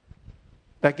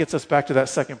 That gets us back to that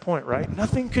second point, right?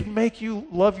 Nothing could make you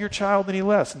love your child any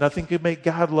less. Nothing could make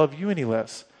God love you any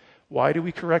less. Why do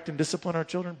we correct and discipline our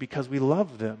children? Because we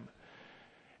love them.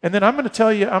 And then I'm going to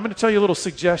tell you a little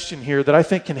suggestion here that I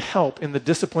think can help in the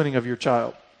disciplining of your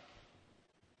child.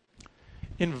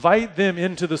 Invite them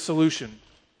into the solution.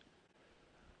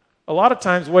 A lot of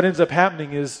times what ends up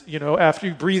happening is, after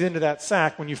you breathe into that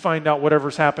sack, when you find out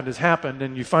whatever's happened has happened,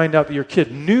 and you find out that your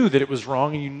kid knew that it was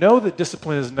wrong, and you know that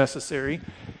discipline is necessary,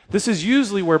 this is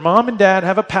usually where mom and dad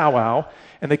have a powwow,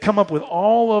 and they come up with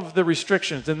all of the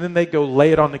restrictions, and then they go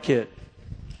lay it on the kid.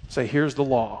 Say, here's the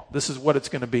law. This is what it's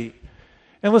going to be.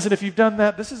 And listen, if you've done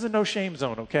that, this is a no-shame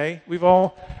zone, okay?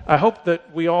 I hope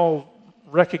that we all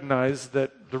recognize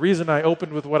that the reason I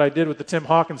opened with what I did with the Tim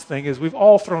Hawkins thing is we've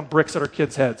all thrown bricks at our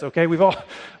kids' heads, okay? We've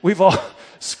all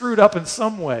screwed up in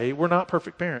some way. We're not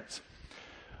perfect parents.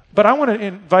 But I want to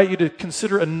invite you to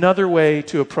consider another way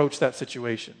to approach that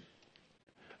situation.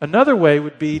 Another way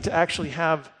would be to actually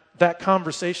have that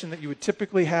conversation that you would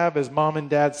typically have as mom and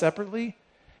dad separately,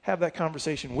 have that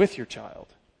conversation with your child.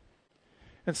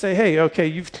 And say, hey, okay,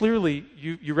 you've clearly,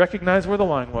 you recognize where the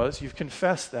line was, you've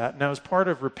confessed that. Now, as part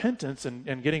of repentance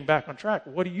and getting back on track,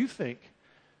 what do you think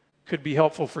could be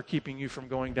helpful for keeping you from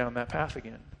going down that path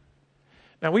again?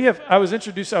 Now, I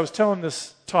was telling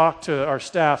this talk to our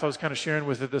staff, I was kind of sharing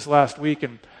with it this last week,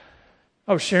 and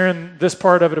I was sharing this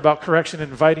part of it about correction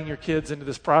and inviting your kids into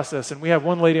this process. And we have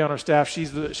one lady on our staff,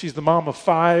 she's the mom of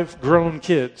 5 grown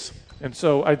kids. And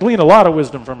so I glean a lot of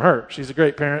wisdom from her. She's a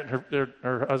great parent.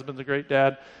 Her husband's a great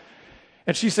dad.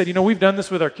 And she said, we've done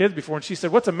this with our kids before. And she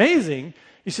said, what's amazing,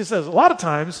 she says, a lot of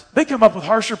times they come up with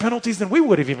harsher penalties than we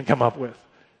would have even come up with.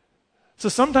 So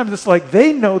sometimes it's like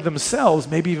they know themselves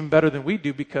maybe even better than we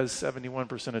do because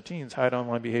 71% of teens hide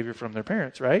online behavior from their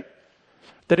parents, right?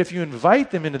 That if you invite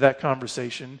them into that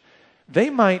conversation, they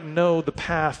might know the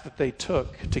path that they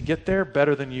took to get there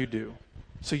better than you do.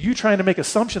 So you trying to make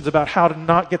assumptions about how to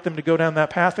not get them to go down that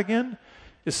path again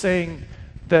is saying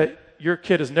that your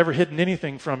kid has never hidden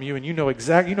anything from you and you know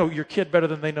your kid better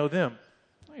than they know them.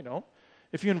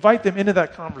 If you invite them into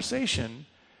that conversation,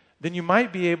 then you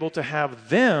might be able to have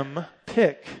them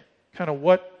pick kind of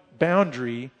what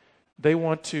boundary they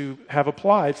want to have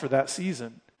applied for that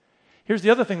season. Here's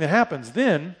the other thing that happens.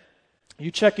 Then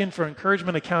you check in for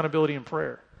encouragement, accountability, and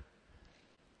prayer.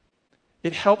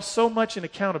 It helps so much in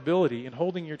accountability and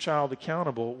holding your child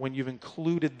accountable when you've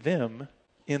included them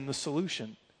in the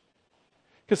solution.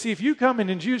 Because see, if you come in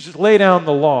and you just lay down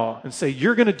the law and say,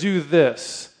 you're going to do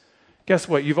this, guess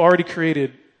what? You've already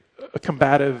created a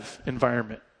combative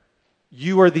environment.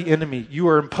 You are the enemy. You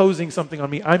are imposing something on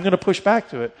me. I'm going to push back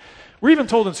to it. We're even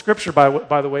told in Scripture,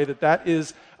 by the way, that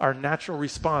is our natural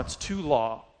response to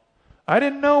law. I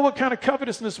didn't know what kind of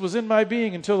covetousness was in my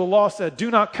being until the law said,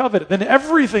 do not covet. Then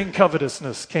everything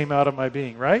covetousness came out of my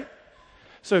being, right?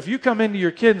 So if you come into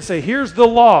your kid and say, here's the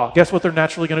law, guess what they're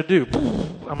naturally going to do?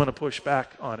 I'm going to push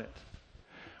back on it.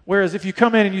 Whereas if you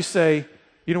come in and you say,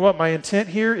 you know what, my intent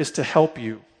here is to help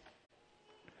you.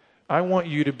 I want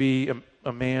you to be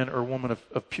a man or woman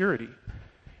of purity.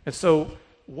 And so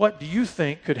what do you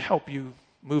think could help you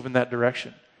move in that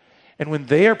direction? And when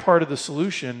they are part of the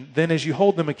solution, then as you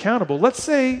hold them accountable, let's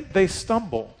say they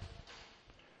stumble.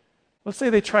 Let's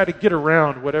say they try to get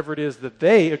around whatever it is that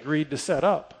they agreed to set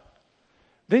up.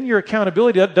 Then your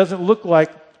accountability doesn't look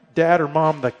like dad or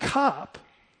mom the cop.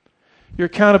 Your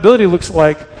accountability looks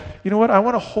like, you know what, I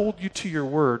want to hold you to your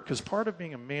word, because part of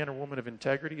being a man or woman of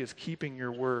integrity is keeping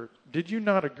your word. Did you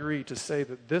not agree to say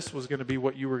that this was going to be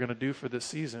what you were going to do for this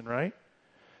season, right?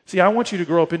 See, I want you to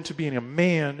grow up into being a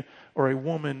man or a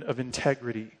woman of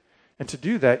integrity. And to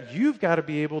do that, you've got to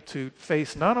be able to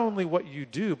face not only what you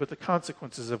do, but the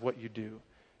consequences of what you do,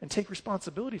 and take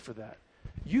responsibility for that.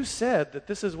 You said that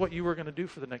this is what you were going to do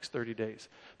for the next 30 days.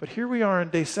 But here we are on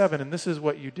day 7, and this is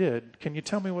what you did. Can you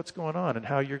tell me what's going on and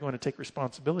how you're going to take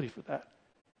responsibility for that?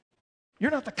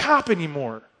 You're not the cop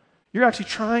anymore. You're actually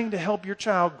trying to help your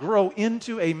child grow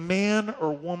into a man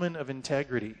or woman of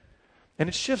integrity. And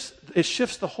it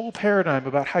shifts the whole paradigm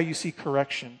about how you see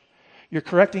correction. You're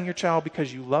correcting your child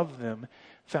because you love them,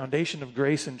 foundation of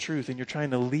grace and truth, and you're trying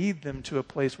to lead them to a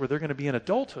place where they're going to be in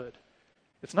adulthood.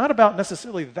 It's not about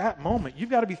necessarily that moment.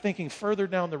 You've got to be thinking further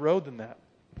down the road than that.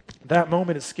 That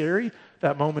moment is scary.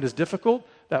 That moment is difficult.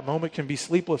 That moment can be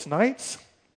sleepless nights.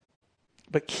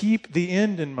 But keep the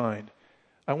end in mind.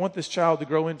 I want this child to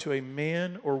grow into a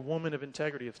man or woman of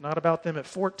integrity. It's not about them at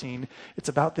 14. It's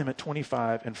about them at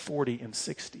 25 and 40 and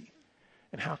 60.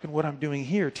 And how can what I'm doing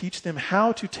here teach them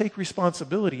how to take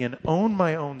responsibility and own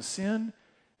my own sin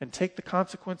and take the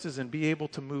consequences and be able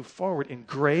to move forward in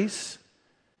grace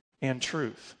and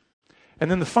truth.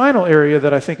 And then the final area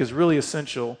that I think is really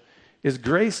essential is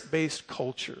grace-based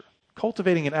culture,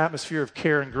 cultivating an atmosphere of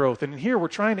care and growth. And in here we're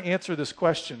trying to answer this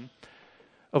question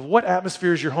of what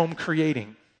atmosphere is your home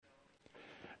creating?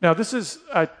 Now this is,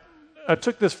 I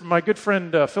took this from my good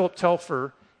friend Philip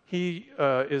Telfer. He's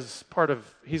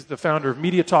the founder of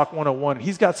Media Talk 101.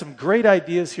 He's got some great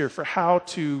ideas here for how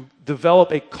to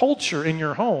develop a culture in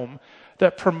your home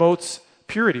that promotes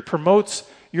purity, promotes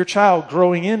your child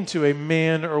growing into a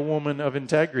man or woman of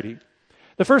integrity.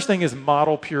 The first thing is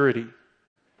model purity.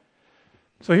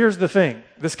 So here's the thing.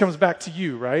 This comes back to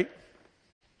you, right?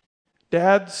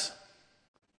 Dads,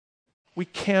 we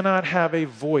cannot have a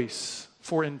voice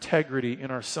for integrity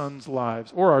in our sons'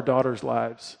 lives or our daughters'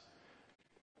 lives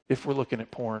if we're looking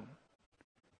at porn,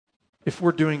 if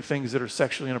we're doing things that are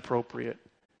sexually inappropriate,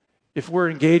 if we're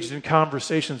engaged in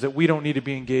conversations that we don't need to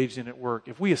be engaged in at work,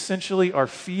 if we essentially are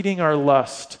feeding our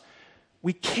lust,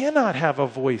 we cannot have a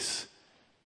voice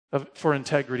for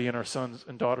integrity in our sons'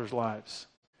 and daughters' lives.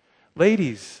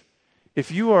 Ladies,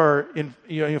 if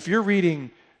if you're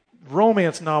reading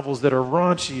romance novels that are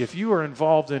raunchy, if you are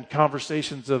involved in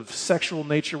conversations of sexual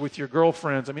nature with your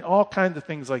girlfriends, all kinds of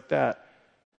things like that,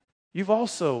 you've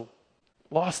also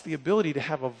lost the ability to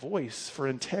have a voice for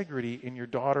integrity in your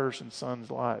daughters' and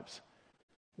sons' lives.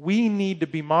 We need to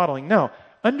be modeling. Now,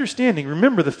 understanding,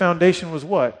 remember the foundation was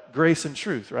what? Grace and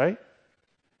truth, right?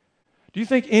 Do you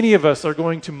think any of us are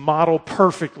going to model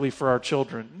perfectly for our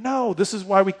children? No, this is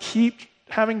why we keep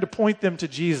having to point them to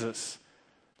Jesus.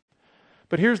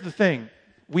 But here's the thing.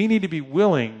 We need to be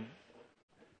willing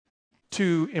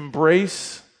to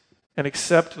embrace and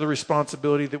accept the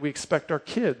responsibility that we expect our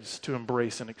kids to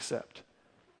embrace and accept.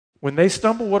 When they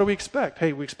stumble, what do we expect?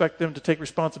 Hey, we expect them to take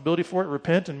responsibility for it,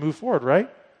 repent, and move forward, right?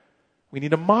 We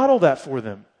need to model that for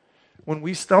them. When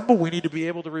we stumble, we need to be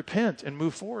able to repent and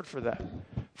move forward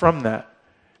from that.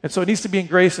 And so it needs to be in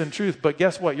grace and truth. But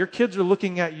guess what? Your kids are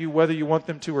looking at you whether you want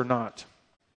them to or not.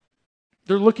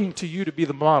 They're looking to you to be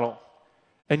the model.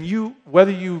 And you,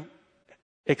 whether you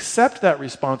accept that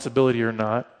responsibility or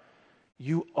not,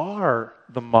 you are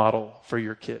the model for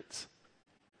your kids.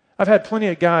 I've had plenty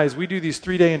of guys, we do these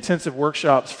 3-day intensive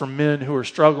workshops for men who are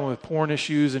struggling with porn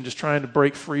issues and just trying to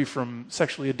break free from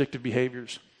sexually addictive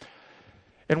behaviors.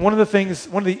 And one of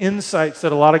the insights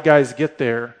that a lot of guys get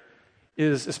there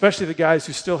is, especially the guys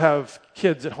who still have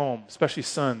kids at home, especially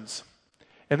sons,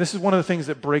 and this is one of the things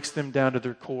that breaks them down to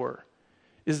their core,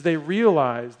 is they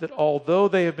realize that although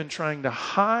they have been trying to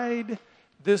hide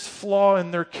this flaw in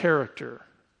their character,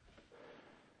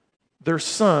 their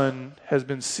son has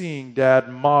been seeing dad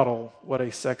model what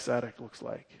a sex addict looks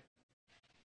like.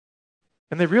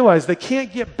 And they realize they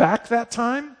can't get back that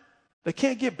time. They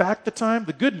can't get back the time.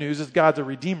 The good news is God's a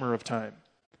redeemer of time.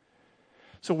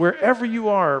 So wherever you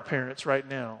are, parents, right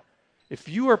now, if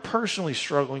you are personally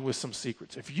struggling with some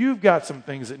secrets, if you've got some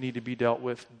things that need to be dealt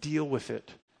with, deal with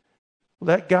it.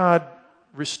 Let God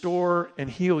restore and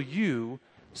heal you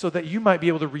so that you might be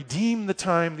able to redeem the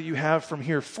time that you have from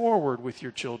here forward with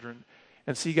your children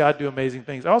and see God do amazing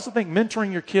things. I also think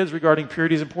mentoring your kids regarding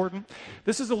purity is important.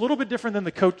 This is a little bit different than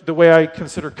the way I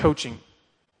consider coaching.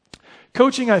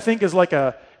 Coaching, I think, is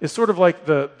sort of like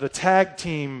the tag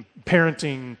team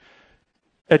parenting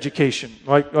education.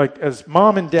 Like as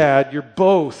mom and dad, you're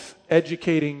both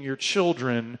educating your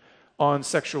children on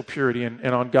sexual purity and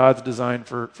on God's design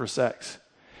for sex.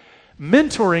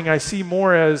 Mentoring, I see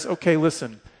more as, okay,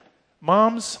 listen,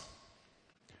 moms,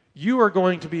 you are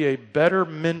going to be a better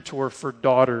mentor for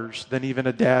daughters than even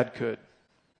a dad could.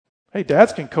 Hey,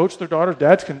 dads can coach their daughters.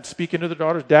 Dads can speak into their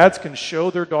daughters. Dads can show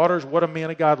their daughters what a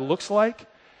man of God looks like.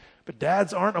 But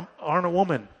dads aren't a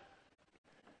woman.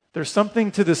 There's something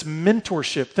to this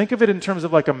mentorship. Think of it in terms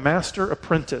of like a master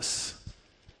apprentice.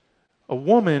 A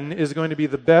woman is going to be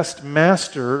the best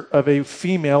master of a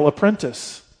female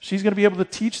apprentice. She's going to be able to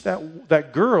teach that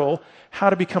girl how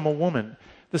to become a woman.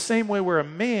 The same way where a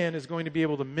man is going to be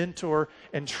able to mentor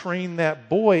and train that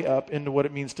boy up into what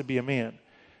it means to be a man.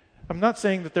 I'm not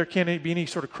saying that there can't be any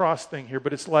sort of cross thing here,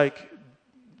 but it's like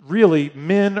really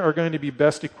men are going to be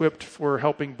best equipped for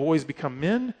helping boys become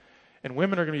men, and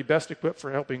women are going to be best equipped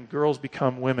for helping girls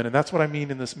become women. And that's what I mean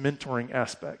in this mentoring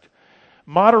aspect.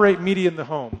 Moderate media in the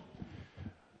home.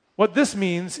 What this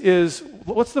means is,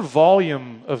 what's the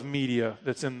volume of media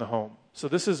that's in the home? So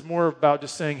this is more about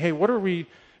just saying, hey, what are we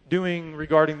doing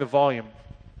regarding the volume?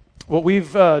 What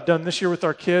we've done this year with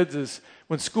our kids is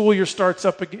when the school year started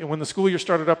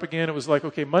up again, it was like,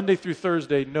 okay, Monday through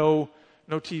Thursday, no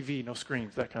TV, no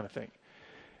screens, that kind of thing.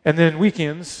 And then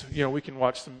weekends, we can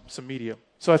watch some media.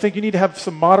 So I think you need to have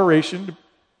some moderation to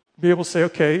be able to say,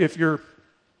 okay, if you're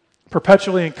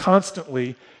perpetually and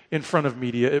constantly in front of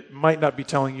media, it might not be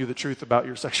telling you the truth about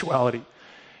your sexuality.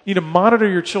 You need to monitor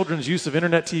your children's use of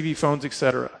internet, TV, phones,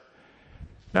 etc.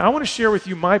 Now, I want to share with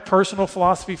you my personal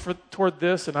philosophy toward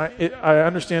this, and I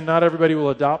understand not everybody will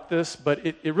adopt this, but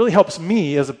it really helps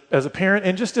me as a parent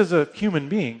and just as a human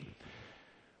being.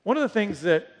 One of the things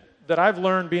that I've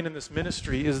learned being in this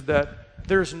ministry is that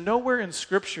there's nowhere in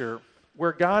Scripture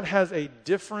where God has a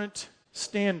different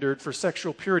standard for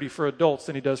sexual purity for adults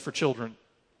than he does for children.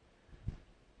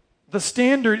 The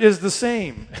standard is the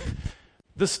same.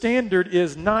 The standard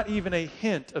is not even a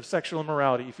hint of sexual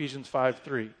immorality, Ephesians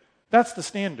 5:3. That's the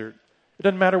standard. It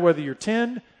doesn't matter whether you're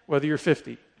 10, whether you're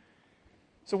 50.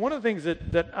 So one of the things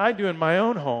that I do in my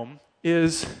own home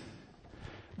is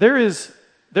there's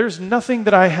nothing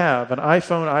that I have, an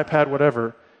iPhone, iPad,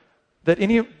 whatever,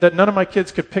 that none of my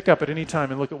kids could pick up at any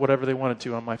time and look at whatever they wanted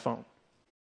to on my phone.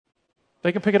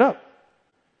 They can pick it up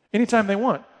anytime they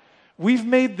want. We've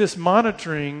made this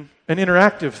monitoring an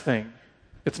interactive thing.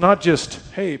 It's not just,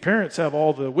 hey, parents have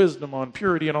all the wisdom on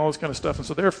purity and all this kind of stuff, and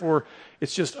so therefore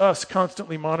it's just us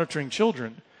constantly monitoring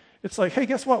children. It's like, hey,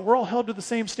 guess what? We're all held to the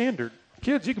same standard.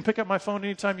 Kids, you can pick up my phone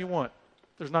anytime you want.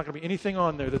 There's not going to be anything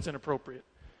on there that's inappropriate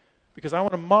because I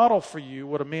want to model for you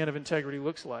what a man of integrity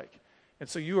looks like. And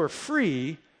so you are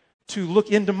free to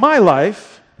look into my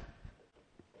life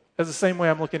as the same way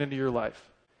I'm looking into your life.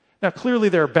 Now, clearly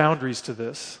there are boundaries to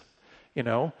this.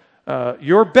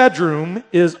 Your bedroom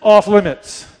is off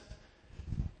limits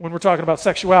when we're talking about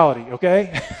sexuality,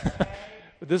 okay?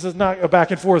 This is not a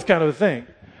back and forth kind of a thing.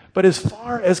 But as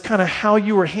far as kind of how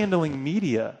you are handling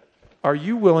media, are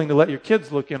you willing to let your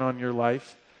kids look in on your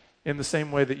life in the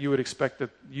same way that you would expect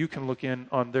that you can look in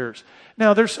on theirs?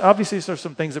 Now, there's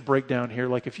some things that break down here.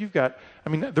 Like if you've got,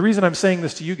 the reason I'm saying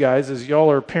this to you guys is y'all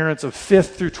are parents of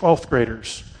 5th through 12th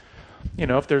graders.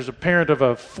 If there's a parent of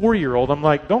a 4-year-old, I'm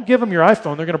like, don't give them your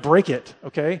iPhone. They're going to break it,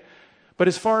 okay? But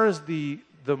as far as the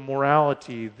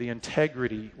morality, the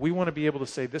integrity, we want to be able to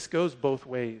say this goes both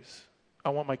ways. I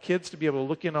want my kids to be able to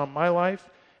look in on my life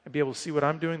and be able to see what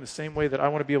I'm doing the same way that I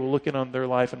want to be able to look in on their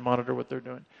life and monitor what they're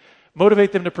doing.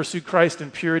 Motivate them to pursue Christ in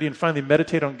purity and finally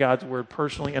meditate on God's word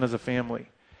personally and as a family.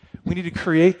 We need to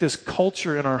create this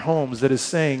culture in our homes that is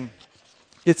saying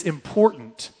it's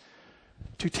important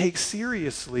to take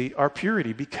seriously our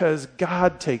purity because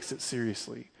God takes it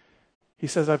seriously. He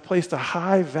says, I've placed a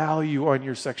high value on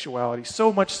your sexuality,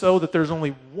 so much so that there's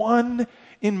only one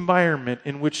environment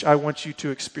in which I want you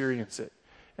to experience it,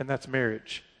 and that's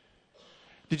marriage.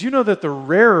 Did you know that the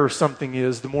rarer something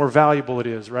is, the more valuable it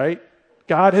is, right?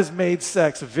 God has made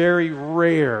sex very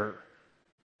rare,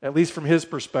 at least from his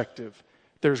perspective.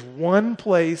 There's one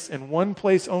place and one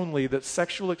place only that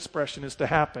sexual expression is to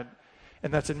happen,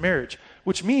 and that's in marriage,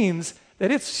 which means that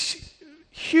it's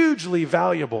hugely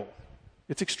valuable.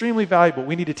 It's extremely valuable.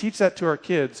 We need to teach that to our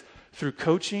kids through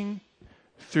coaching,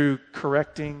 through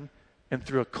correcting, and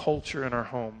through a culture in our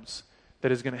homes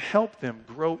that is going to help them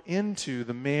grow into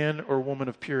the man or woman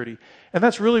of purity. And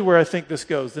that's really where I think this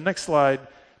goes. The next slide,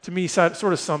 to me, sort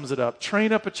of sums it up.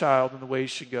 Train up a child in the way he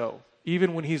should go.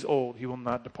 Even when he's old, he will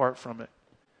not depart from it.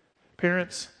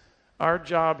 Parents, our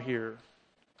job here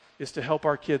is to help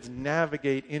our kids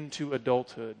navigate into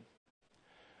adulthood.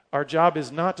 Our job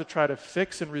is not to try to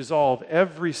fix and resolve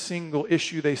every single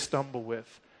issue they stumble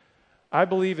with. I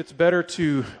believe it's better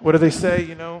to, what do they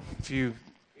say,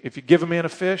 if you give a man a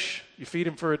fish, you feed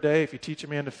him for a day. If you teach a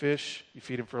man to fish, you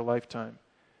feed him for a lifetime.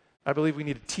 I believe we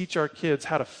need to teach our kids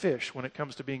how to fish when it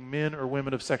comes to being men or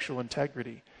women of sexual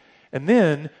integrity. And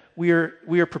then we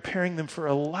are preparing them for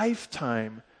a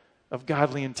lifetime of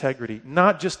godly integrity,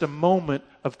 not just a moment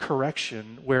of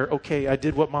correction where, okay, I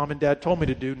did what mom and dad told me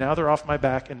to do, now they're off my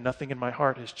back and nothing in my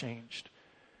heart has changed.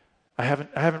 I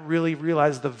haven't really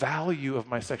realized the value of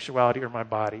my sexuality or my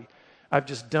body. I've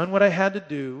just done what I had to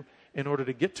do in order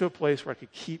to get to a place where I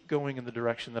could keep going in the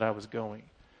direction that I was going.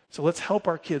 So let's help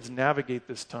our kids navigate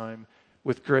this time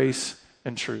with grace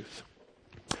and truth.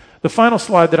 The final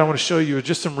slide that I want to show you is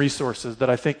just some resources that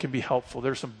I think can be helpful.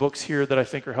 There's some books here that I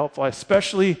think are helpful. I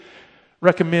especially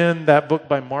recommend that book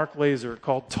by Mark Laaser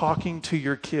called Talking to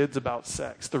Your Kids About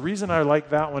Sex. The reason I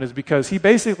like that one is because he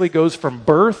basically goes from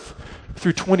birth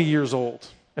through 20 years old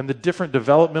and the different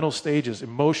developmental stages,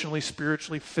 emotionally,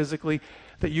 spiritually, physically,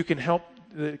 that you can help,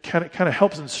 that kind of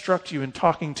helps instruct you in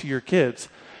talking to your kids.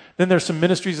 Then there's some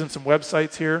ministries and some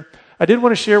websites here. I did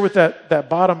want to share with that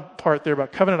bottom part there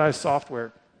about Covenant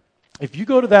Software. If you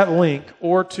go to that link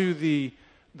or to the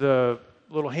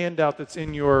little handout that's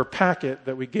in your packet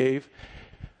that we gave,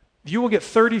 you will get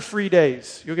 30 free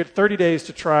days. You'll get 30 days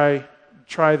to try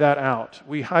that out.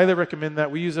 We highly recommend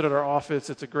that. We use it at our office.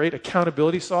 It's a great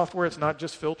accountability software. It's not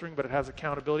just filtering, but it has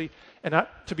accountability. And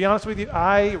to be honest with you,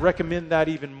 I recommend that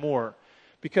even more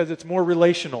because it's more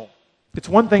relational. It's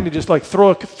one thing to just like throw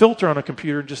a filter on a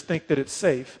computer and just think that it's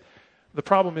safe. The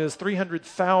problem is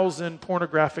 300,000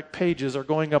 pornographic pages are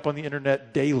going up on the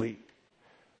internet daily.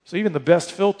 So even the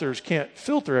best filters can't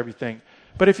filter everything.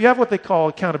 But if you have what they call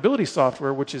accountability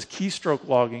software, which is keystroke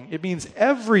logging, it means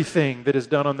everything that is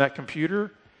done on that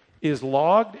computer is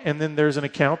logged, and then there's an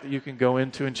account that you can go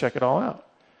into and check it all out.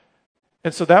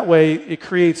 And so that way it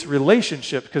creates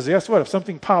relationship, because guess what? If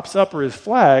something pops up or is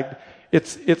flagged,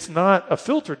 it's not a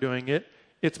filter doing it.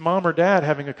 It's mom or dad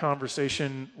having a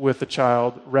conversation with the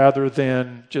child rather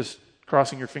than just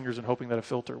crossing your fingers and hoping that a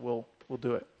filter will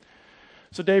do it.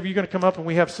 So Dave, you're going to come up and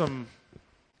we have some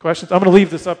questions. I'm going to leave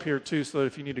this up here too so that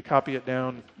if you need to copy it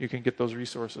down, you can get those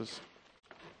resources.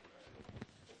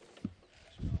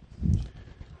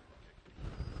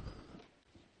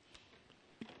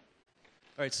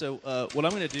 All right, so what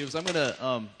I'm going to do is I'm going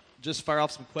to just fire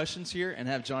off some questions here and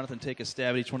have Jonathan take a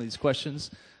stab at each one of these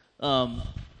questions.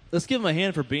 Let's give him a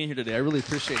hand for being here today. I really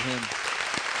appreciate him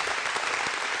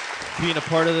being a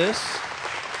part of this.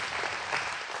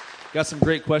 Got some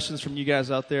great questions from you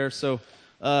guys out there. So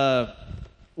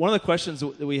one of the questions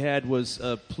that we had was,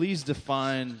 please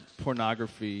define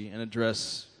pornography and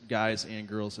address guys and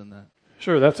girls in that.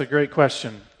 Sure, that's a great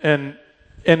question. And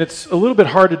it's a little bit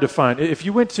hard to define. If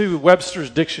you went to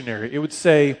Webster's dictionary, it would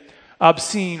say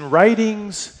obscene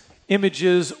writings,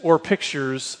 images, or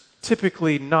pictures,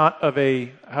 typically not of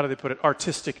a, how do they put it,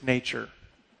 artistic nature.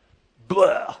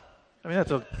 Blah. I mean, that's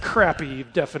a crappy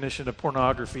definition of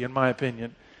pornography, in my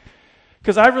opinion.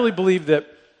 Because I really believe that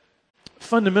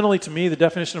fundamentally to me, the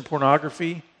definition of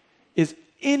pornography is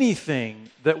anything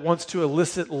that wants to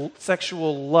elicit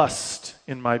sexual lust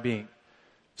in my being.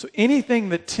 So anything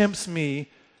that tempts me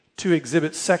to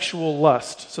exhibit sexual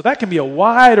lust. So that can be a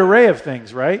wide array of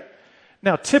things, right?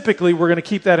 Now, typically, we're going to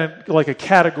keep that in like a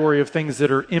category of things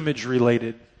that are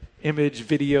image-related, image,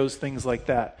 videos, things like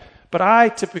that. But I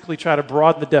typically try to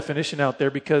broaden the definition out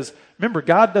there because, remember,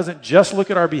 God doesn't just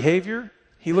look at our behavior.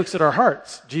 He looks at our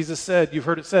hearts. Jesus said, you've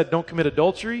heard it said, don't commit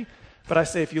adultery. But I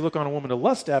say if you look on a woman to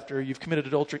lust after her, you've committed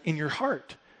adultery in your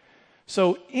heart.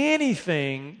 So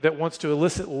anything that wants to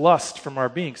elicit lust from our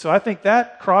being. So I think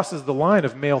that crosses the line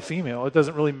of male-female. It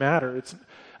doesn't really matter.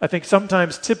 I think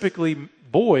sometimes typically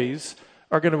boys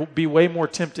are going to be way more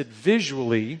tempted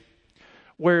visually,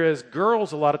 whereas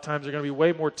girls a lot of times are going to be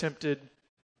way more tempted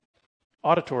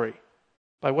auditory,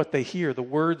 by what they hear, the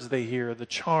words they hear, the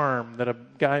charm that a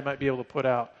guy might be able to put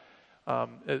out.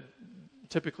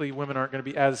 Typically, women aren't going to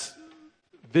be as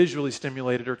visually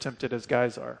stimulated or tempted as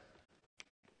guys are.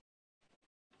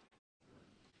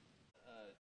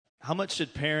 How much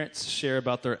should parents share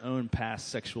about their own past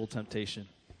sexual temptation?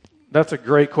 That's a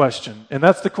great question. And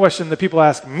that's the question that people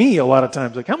ask me a lot of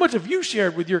times. Like, how much have you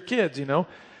shared with your kids, you know?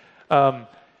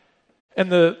 And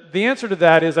the answer to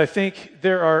that is I think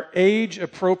there are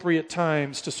age-appropriate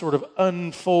times to sort of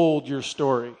unfold your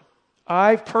story.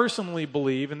 I personally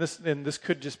believe, and this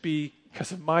could just be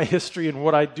because of my history and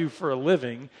what I do for a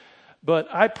living, but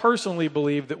I personally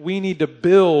believe that we need to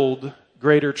build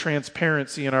greater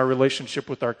transparency in our relationship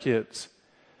with our kids.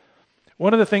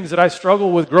 One of the things that I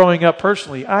struggled with growing up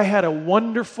personally, I had a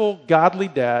wonderful, godly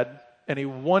dad and a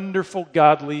wonderful,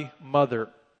 godly mother.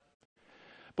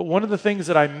 But one of the things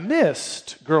that I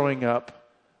missed growing up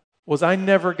was I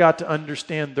never got to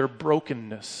understand their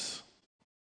brokenness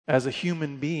as a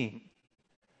human being.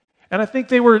 And I think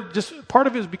they were just, part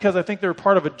of it is because I think they were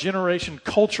part of a generation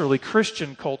culturally,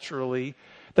 Christian culturally,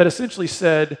 that essentially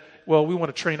said, well, we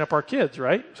want to train up our kids,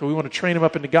 right? So we want to train them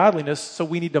up into godliness, so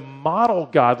we need to model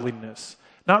godliness.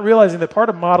 Not realizing that part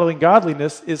of modeling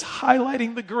godliness is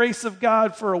highlighting the grace of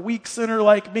God for a weak sinner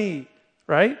like me,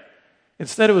 right?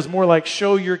 Instead, it was more like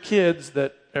show your kids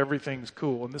that everything's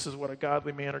cool, and this is what a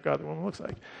godly man or godly woman looks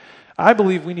like. I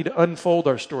believe we need to unfold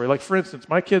our story. Like, for instance,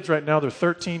 my kids right now, they're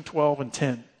 13, 12, and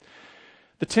 10.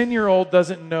 The 10-year-old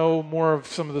doesn't know more of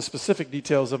some of the specific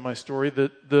details of my story.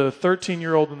 The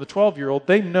 13-year-old and the 12-year-old,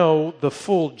 they know the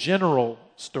full general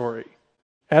story.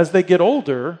 As they get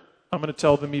older, I'm going to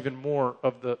tell them even more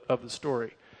of the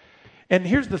story. And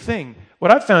here's the thing. What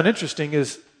I've found interesting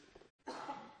is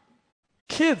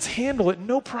kids handle it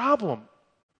no problem.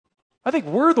 I think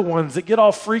we're the ones that get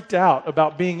all freaked out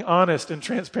about being honest and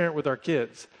transparent with our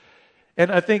kids. And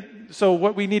I think, so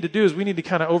what we need to do is we need to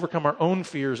kind of overcome our own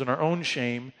fears and our own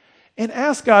shame and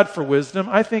ask God for wisdom.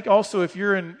 I think also if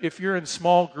you're in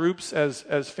small groups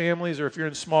as families, or if you're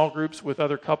in small groups with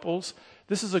other couples,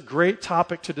 this is a great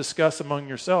topic to discuss among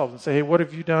yourselves and say, hey, what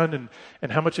have you done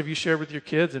and how much have you shared with your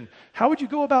kids and how would you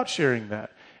go about sharing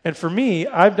that? And for me,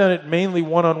 I've done it mainly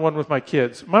one-on-one with my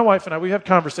kids. My wife and I, we have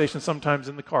conversations sometimes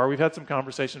in the car. We've had some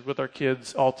conversations with our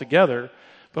kids all together.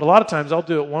 But a lot of times I'll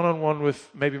do it one-on-one with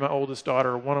maybe my oldest daughter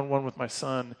or one-on-one with my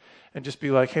son and just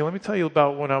be like, hey, let me tell you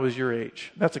about when I was your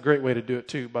age. That's a great way to do it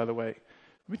too, by the way.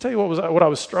 Let me tell you what I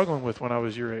was struggling with when I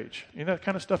was your age. You know that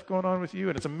kind of stuff going on with you?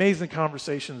 And it's amazing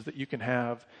conversations that you can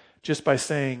have just by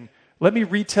saying, let me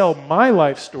retell my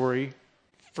life story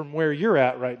from where you're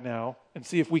at right now and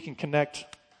see if we can connect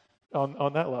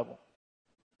on that level.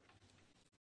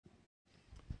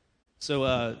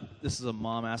 So this is a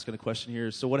mom asking a question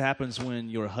here. So what happens when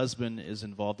your husband is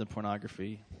involved in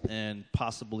pornography and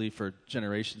possibly for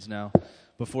generations now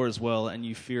before as well, and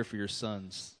you fear for your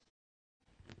sons?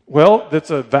 Well, that's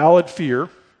a valid fear.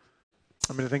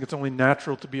 I mean, I think it's only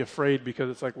natural to be afraid because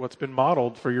it's like what's been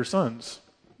modeled for your sons.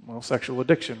 Well, sexual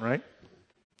addiction, right?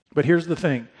 But here's the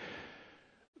thing.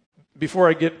 before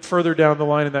I get further down the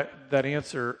line in that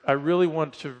answer, I really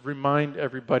want to remind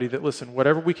everybody that, listen,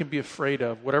 whatever we can be afraid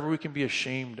of, whatever we can be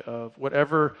ashamed of,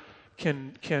 whatever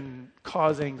can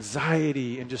cause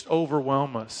anxiety and just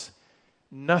overwhelm us,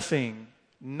 nothing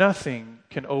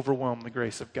can overwhelm the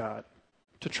grace of God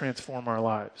to transform our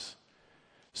lives.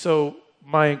 So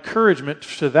my encouragement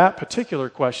to that particular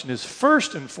question is,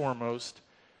 first and foremost,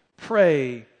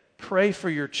 pray for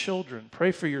your children,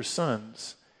 pray for your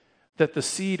sons, that the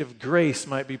seed of grace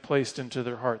might be placed into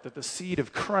their heart, that the seed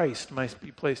of Christ might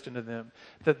be placed into them,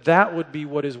 that would be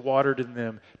what is watered in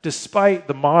them, despite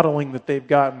the modeling that they've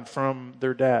gotten from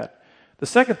their dad. The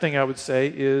second thing I would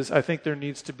say is I think there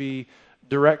needs to be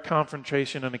direct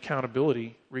confrontation and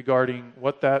accountability regarding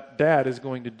what that dad is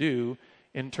going to do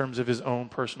in terms of his own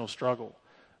personal struggle.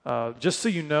 Just so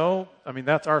you know, I mean,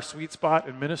 that's our sweet spot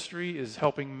in ministry, is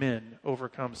helping men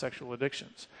overcome sexual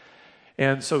addictions.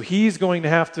 And so he's going to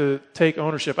have to take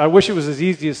ownership. I wish it was as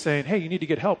easy as saying, hey, you need to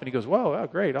get help. And he goes, well,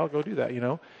 great, I'll go do that, you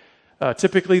know.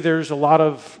 Typically, there's a lot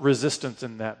of resistance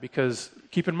in that because,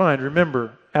 keep in mind,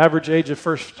 remember, average age of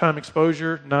first-time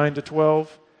exposure, 9 to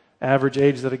 12. Average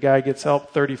age that a guy gets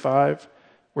help, 35.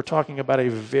 We're talking about a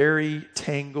very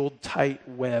tangled, tight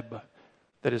web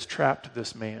that has trapped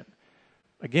this man.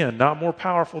 Again, not more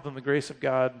powerful than the grace of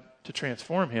God to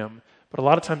transform him, but a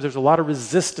lot of times there's a lot of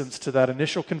resistance to that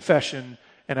initial confession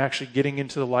and actually getting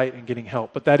into the light and getting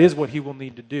help. But that is what he will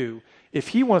need to do. If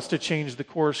he wants to change the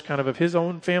course kind of his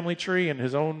own family tree and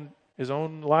his own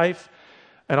life,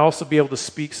 and also be able to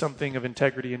speak something of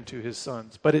integrity into his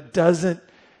sons. But it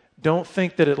don't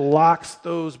think that it locks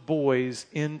those boys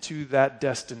into that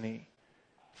destiny.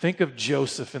 Think of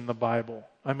Joseph in the Bible.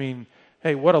 I mean,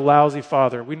 hey, what a lousy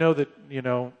father. We know that,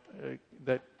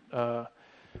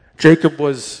 Jacob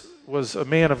was a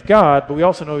man of God, but we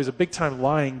also know he's a big-time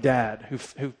lying dad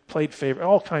who played favor,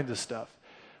 all kinds of stuff.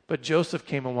 But Joseph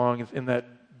came along in that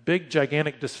big,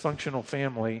 gigantic, dysfunctional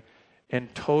family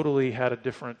and totally had a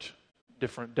different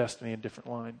destiny and different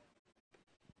line.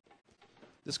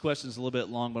 This question is a little bit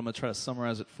long, but I'm going to try to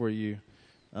summarize it for you.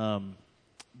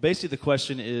 Basically, the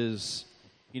question is,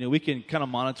 we can kind of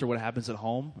monitor what happens at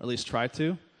home, or at least try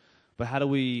to, but how do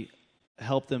we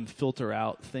help them filter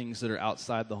out things that are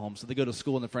outside the home? So they go to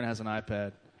school and their friend has an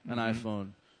iPad, an iPhone,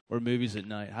 or movies at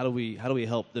night. How do we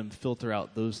help them filter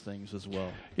out those things as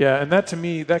well? Yeah, and that to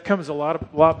me, that comes a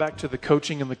lot back to the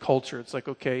coaching and the culture. It's like,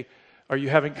 okay, are you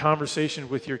having conversations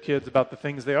with your kids about the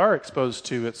things they are exposed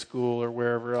to at school or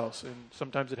wherever else? And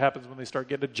sometimes it happens when they start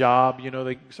getting a job,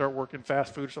 they start working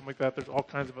fast food or something like that. There's all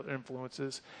kinds of other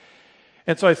influences.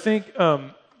 And so I think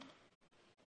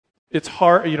it's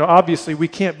hard, obviously we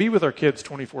can't be with our kids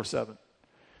 24/7.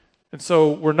 And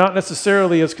so we're not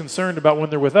necessarily as concerned about when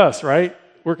they're with us, right?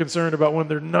 We're concerned about when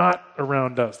they're not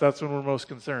around us. That's when we're most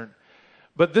concerned.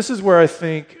 But this is where I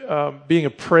think being a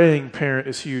praying parent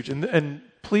is huge. And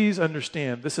please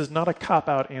understand, this is not a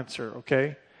cop-out answer,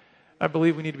 okay? I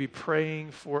believe we need to be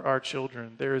praying for our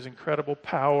children. There is incredible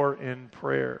power in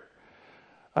prayer.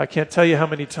 I can't tell you how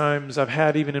many times I've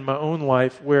had, even in my own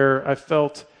life, where I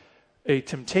felt a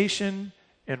temptation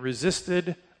and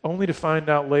resisted, only to find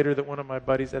out later that one of my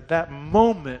buddies at that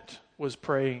moment was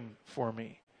praying for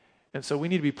me. And so we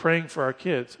need to be praying for our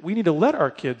kids. We need to let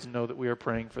our kids know that we are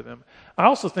praying for them. I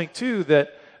also think, too,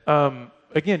 that,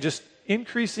 again, just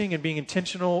increasing and being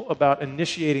intentional about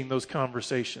initiating those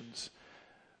conversations.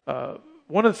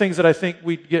 One of the things that I think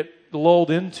we get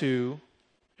lulled into,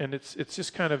 and it's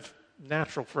just kind of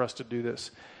natural for us to do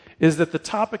this, is that the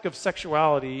topic of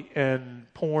sexuality and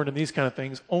porn and these kind of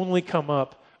things only come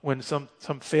up when some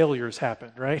failures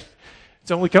happen, right?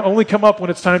 It's only come up when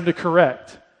it's time to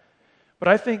correct. But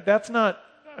I think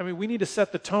we need to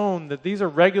set the tone that these are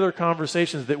regular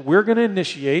conversations that we're going to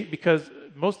initiate, because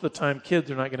most of the time kids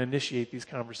are not going to initiate these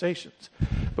conversations.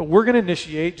 But we're going to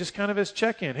initiate just kind of as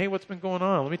check-in. Hey, what's been going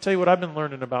on? Let me tell you what I've been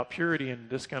learning about purity and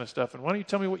this kind of stuff. And why don't you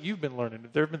tell me what you've been learning?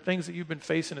 If there have been things that you've been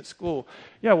facing at school.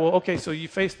 Yeah, well, okay, so you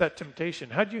faced that temptation.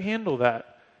 How'd you handle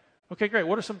that? Okay, great.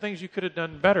 What are some things you could have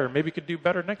done better? Maybe you could do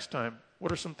better next time.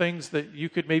 What are some things that you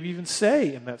could maybe even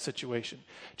say in that situation?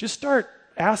 Just start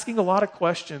asking a lot of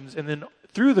questions, and then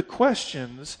through the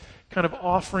questions, kind of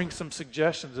offering some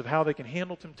suggestions of how they can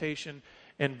handle temptation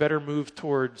and better move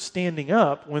toward standing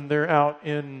up when they're out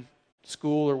in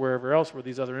school or wherever else where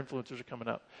these other influencers are coming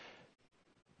up.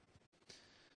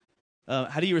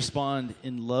 How do you respond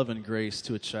in love and grace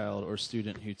to a child or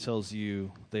student who tells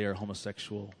you they are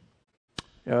homosexual?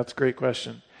 Yeah, that's a great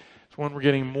question. It's one we're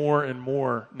getting more and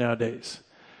more nowadays.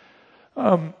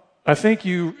 I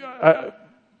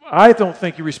don't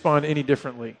think you respond any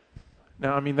differently.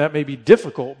 Now, I mean, that may be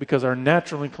difficult because our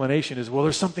natural inclination is, well,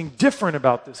 there's something different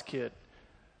about this kid.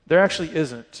 There actually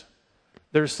isn't.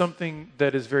 There's something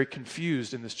that is very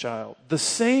confused in this child. The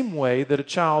same way that a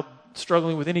child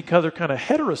struggling with any other kind of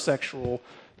heterosexual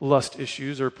lust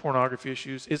issues or pornography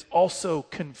issues is also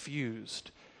confused.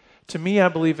 To me, I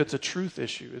believe it's a truth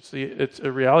issue. It's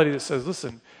a reality that says,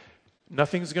 listen,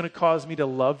 nothing's going to cause me to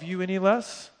love you any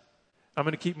less. I'm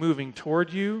going to keep moving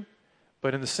toward you.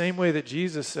 But in the same way that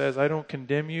Jesus says, I don't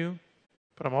condemn you,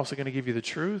 but I'm also going to give you the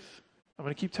truth, I'm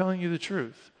going to keep telling you the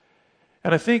truth.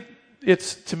 And I think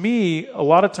it's, to me, a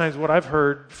lot of times what I've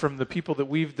heard from the people that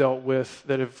we've dealt with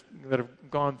that have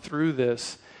gone through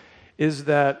this is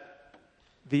that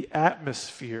the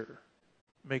atmosphere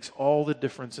makes all the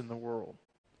difference in the world.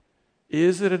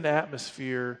 Is it an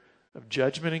atmosphere of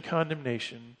judgment and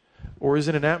condemnation, or is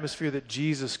it an atmosphere that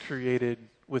Jesus created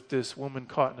with this woman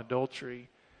caught in adultery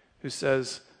who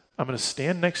says, I'm going to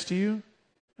stand next to you,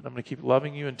 and I'm going to keep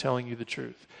loving you and telling you the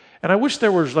truth? And I wish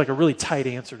there was like a really tight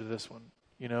answer to this one,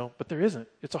 but there isn't.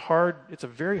 It's a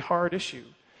very hard issue.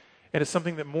 And it's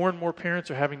something that more and more parents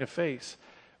are having to face.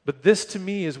 But this, to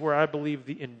me, is where I believe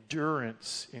the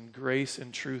endurance in grace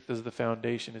and truth as the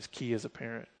foundation is key as a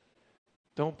parent.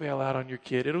 Don't bail out on your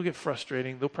kid. It'll get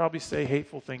frustrating. They'll probably say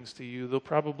hateful things to you. They'll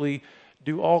probably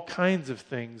do all kinds of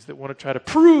things that want to try to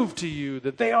prove to you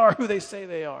that they are who they say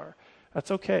they are.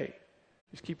 That's okay.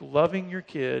 Just keep loving your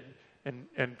kid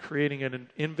and creating an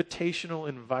invitational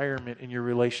environment in your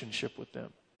relationship with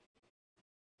them.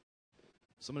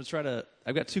 So I'm going to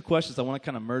I've got two questions. I want to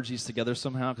kind of merge these together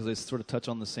somehow because they sort of touch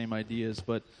on the same ideas.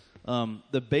 But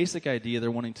the basic idea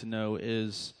they're wanting to know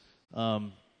is,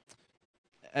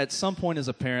 at some point as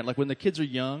a parent, like when the kids are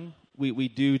young, we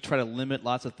do try to limit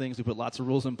lots of things. We put lots of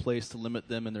rules in place to limit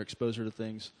them and their exposure to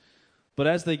things. But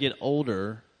as they get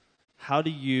older, how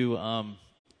do you,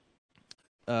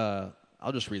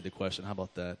 I'll just read the question. How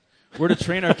about that? We're to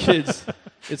train our kids.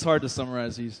 It's hard to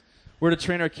summarize these. We're to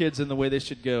train our kids in the way they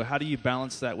should go. How do you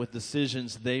balance that with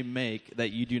decisions they make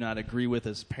that you do not agree with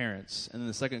as parents? And then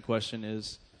the second question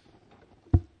is,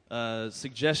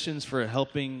 suggestions for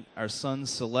helping our sons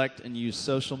select and use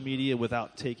social media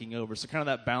without taking over. So kind of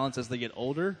that balance as they get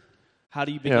older. How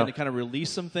do you begin to kind of release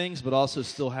some things, but also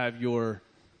still have your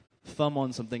thumb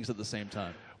on some things at the same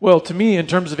time? Well, to me, in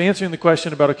terms of answering the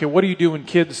question about, okay, what do you do when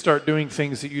kids start doing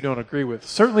things that you don't agree with?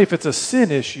 Certainly if it's a sin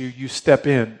issue, you step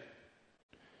in.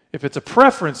 If it's a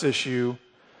preference issue,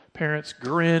 parents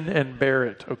grin and bear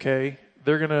it, okay?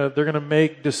 They're gonna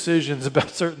make decisions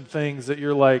about certain things that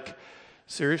you're like,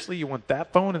 seriously, you want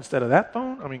that phone instead of that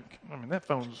phone? I mean, that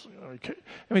phone's...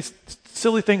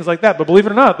 silly things like that. But believe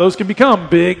it or not, those can become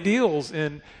big deals.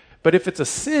 But if it's a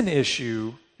sin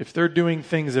issue, if they're doing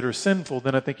things that are sinful,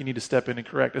 then I think you need to step in and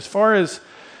correct. As far as,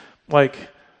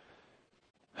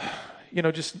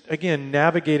 just, again,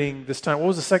 navigating this time. What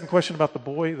was the second question about the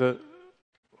boy?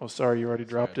 Oh, sorry, you already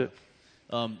dropped it.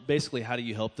 Basically, how do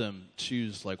you help them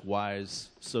choose, wise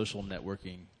social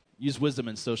networking? Use wisdom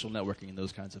in social networking and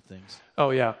those kinds of things. Oh,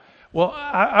 yeah. Well,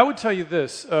 I would tell you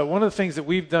this. One of the things that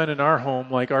we've done in our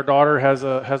home, our daughter has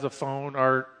a phone.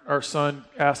 Our son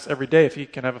asks every day if he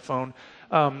can have a phone.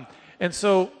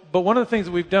 But one of the things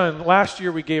that we've done, last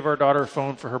year we gave our daughter a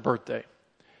phone for her birthday.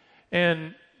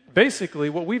 And basically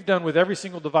what we've done with every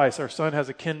single device, our son has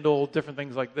a Kindle, different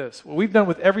things like this. What we've done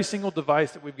with every single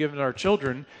device that we've given our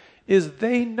children is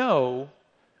they know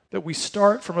that we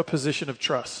start from a position of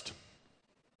trust.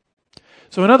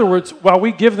 So in other words, while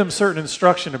we give them certain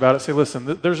instruction about it, say, listen,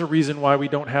 there's a reason why we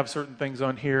don't have certain things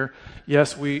on here.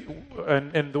 Yes,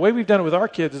 and the way we've done it with our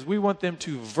kids is we want them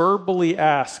to verbally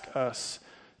ask us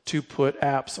to put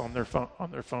apps on their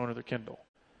phone or their Kindle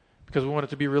because we want it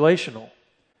to be relational.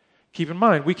 Keep in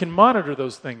mind, we can monitor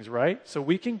those things, right? So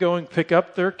we can go and pick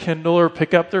up their Kindle or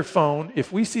pick up their phone.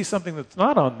 If we see something that's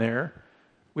not on there,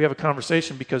 we have a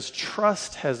conversation because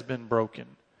trust has been broken.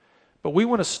 But we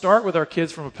want to start with our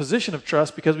kids from a position of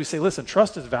trust because we say, listen,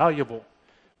 trust is valuable.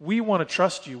 We want to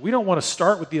trust you. We don't want to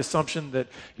start with the assumption that,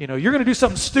 you're going to do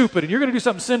something stupid and you're going to do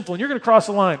something sinful and you're going to cross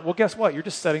the line. Well, guess what? You're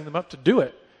just setting them up to do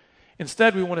it.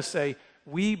 Instead, we want to say,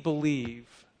 we believe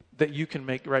that you can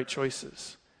make right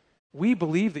choices. We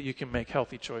believe that you can make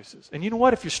healthy choices. And you know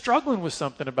what? If you're struggling with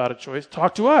something about a choice,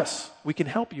 talk to us. We can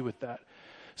help you with that.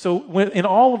 So in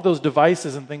all of those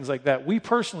devices and things like that, we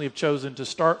personally have chosen to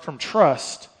start from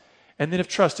trust. And then if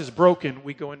trust is broken,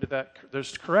 we go into that.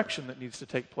 There's correction that needs to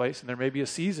take place. And there may be a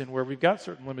season where we've got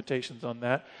certain limitations on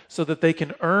that so that they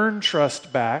can earn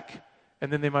trust back.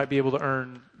 And then they might be able to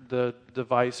earn the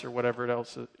device or whatever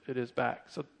else it is back.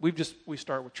 So we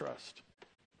start with trust.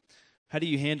 How do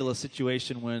you handle a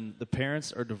situation when the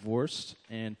parents are divorced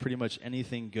and pretty much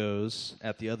anything goes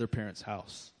at the other parent's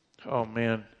house? Oh,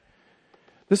 man.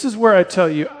 This is where I tell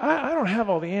you, I don't have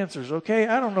all the answers, okay?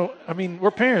 I don't know. I mean, we're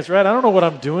parents, right? I don't know what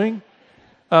I'm doing.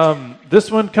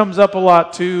 This one comes up a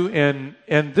lot, too, and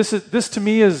this to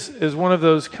me is one of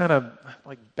those kind of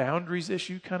like boundaries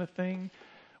issue kind of thing,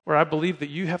 where I believe that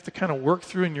you have to kind of work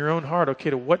through in your own heart, okay,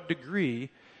 to what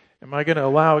degree am I going to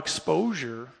allow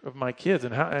exposure of my kids,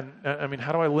 and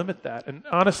how do I limit that? And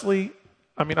honestly,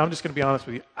 I'm just going to be honest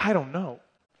with you. I don't know.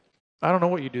 I don't know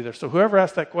what you do there. So whoever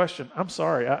asked that question, I'm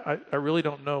sorry. I really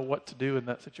don't know what to do in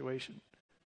that situation.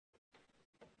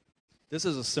 This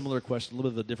is a similar question, a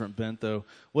little bit of a different bent, though.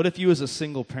 What if you as a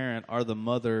single parent are the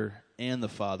mother and the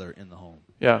father in the home?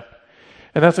 Yeah,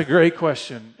 and that's a great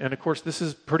question. And, of course, this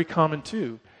is pretty common,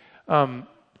 too. I'm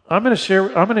going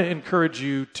to encourage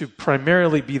you to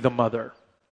primarily be the mother.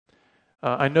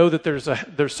 I know that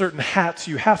there's certain hats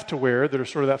you have to wear that are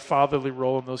sort of that fatherly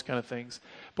role and those kind of things.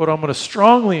 But what I'm going to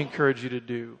strongly encourage you to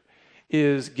do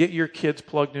is get your kids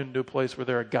plugged into a place where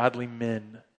there are godly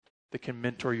men that can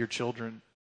mentor your children.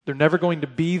 They're never going to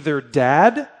be their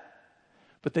dad,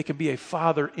 but they can be a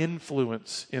father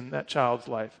influence in that child's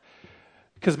life.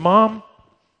 Because, Mom,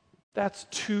 that's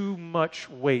too much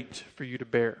weight for you to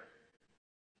bear.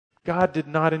 God did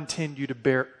not intend you to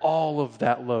bear all of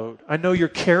that load. I know you're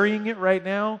carrying it right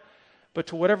now, but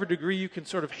to whatever degree you can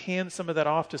sort of hand some of that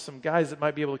off to some guys that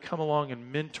might be able to come along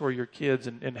and mentor your kids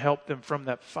and help them from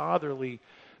that fatherly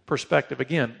perspective.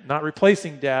 Again, not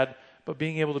replacing dad, but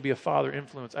being able to be a father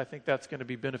influence. I think that's going to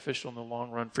be beneficial in the long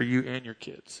run for you and your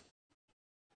kids.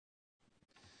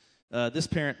 This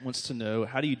parent wants to know,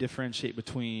 how do you differentiate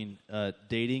between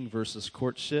dating versus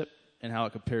courtship, and how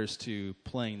it compares to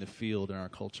playing the field in our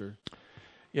culture?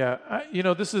 Yeah,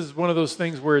 this is one of those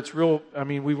things where it's real. I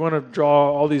mean, we want to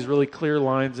draw all these really clear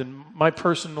lines, and my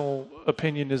personal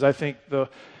opinion is I think the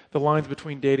lines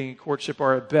between dating and courtship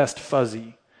are at best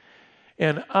fuzzy.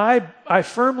 And I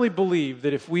firmly believe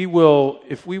that if we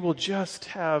will just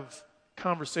have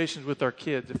conversations with our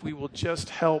kids, if we will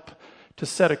just help to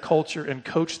set a culture and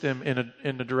coach them in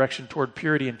a direction toward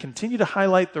purity and continue to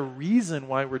highlight the reason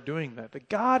why we're doing that. That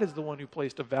God is the one who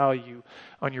placed a value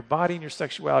on your body and your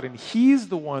sexuality, and He's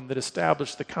the one that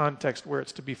established the context where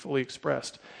it's to be fully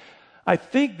expressed. I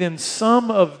think then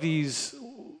some of these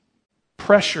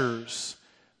pressures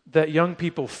that young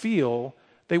people feel,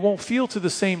 they won't feel to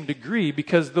the same degree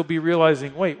because they'll be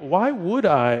realizing, wait, why would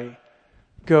I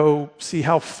go see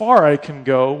how far I can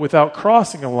go without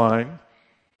crossing a line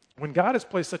when God has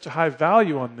placed such a high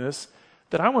value on this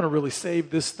that I want to really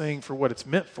save this thing for what it's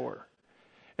meant for?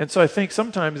 And so I think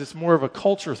sometimes it's more of a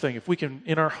culture thing. If we can,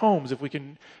 in our homes, if we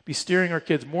can be steering our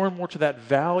kids more and more to that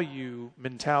value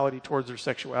mentality towards their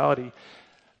sexuality,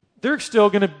 they're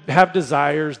still going to have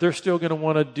desires. They're still going to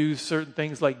want to do certain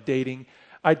things like dating.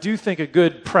 I do think a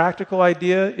good practical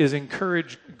idea is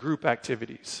encourage group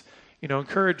activities.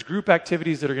 Encourage group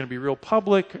activities that are going to be real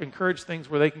public, encourage things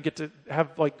where they can get to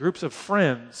have like groups of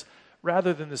friends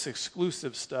rather than this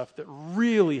exclusive stuff that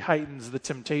really heightens the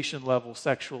temptation level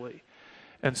sexually.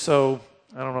 And so,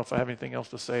 I don't know if I have anything else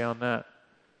to say on that.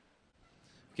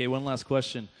 Okay, one last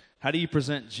question. How do you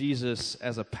present Jesus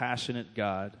as a passionate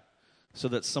God so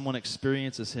that someone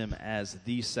experiences Him as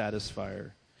the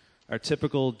satisfier? Our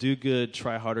typical do-good,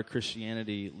 try-harder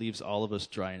Christianity leaves all of us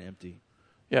dry and empty.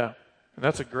 Yeah, and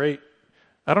that's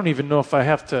I don't even know if I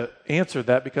have to answer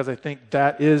that because I think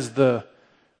that is the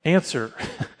answer,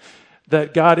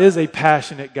 that God is a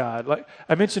passionate God. Like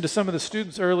I mentioned to some of the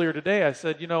students earlier today, I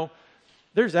said,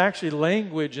 there's actually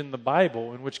language in the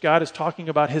Bible in which God is talking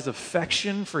about His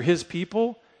affection for His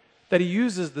people, that He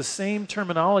uses the same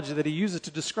terminology that He uses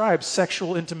to describe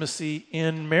sexual intimacy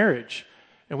in marriage.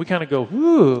 And we kind of go,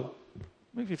 ooh,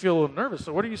 makes me feel a little nervous.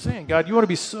 So what are you saying? God, you want to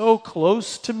be so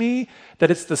close to me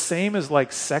that it's the same as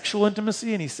like sexual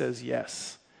intimacy? And He says,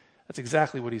 yes. That's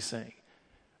exactly what He's saying.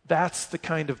 That's the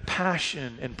kind of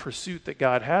passion and pursuit that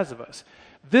God has of us.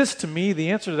 This, to me,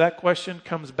 the answer to that question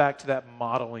comes back to that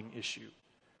modeling issue.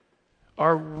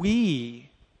 Are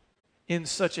we in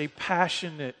such a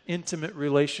passionate, intimate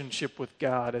relationship with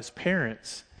God as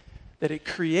parents that it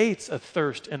creates a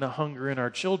thirst and a hunger in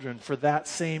our children for that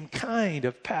same kind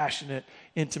of passionate,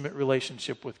 intimate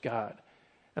relationship with God?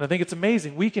 And I think it's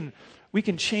amazing. We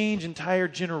can change entire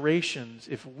generations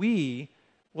if we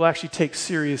will actually take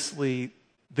seriously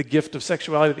the gift of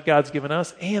sexuality that God's given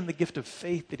us and the gift of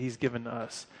faith that He's given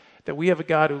us. That we have a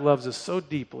God who loves us so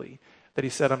deeply that He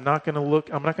said, I'm not going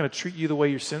to treat you the way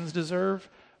your sins deserve,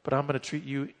 but I'm going to treat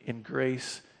you in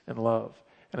grace and love.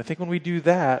 And I think when we do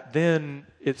that, then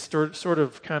it sort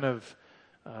of kind of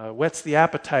whets the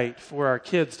appetite for our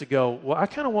kids to go, well, I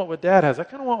kind of want what dad has. I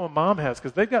kind of want what mom has,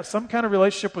 because they've got some kind of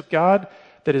relationship with God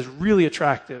that is really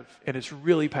attractive, and it's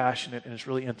really passionate, and it's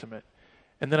really intimate.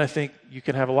 And then I think you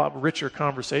can have a lot richer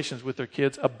conversations with their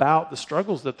kids about the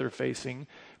struggles that they're facing,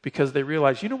 because they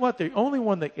realize, you know what, the only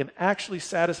one that can actually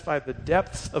satisfy the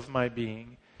depths of my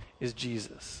being is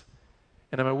Jesus.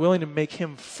 And am I willing to make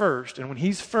him first? And when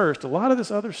he's first, a lot of this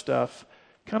other stuff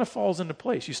kind of falls into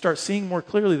place. You start seeing more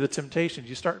clearly the temptations.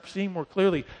 You start seeing more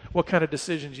clearly what kind of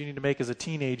decisions you need to make as a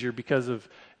teenager because of,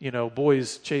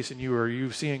 boys chasing you or you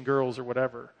seeing girls or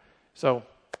whatever. So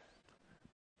I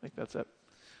think that's it.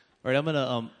 All right, I'm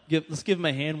gonna let's give him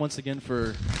a hand once again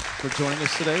for joining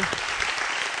us today.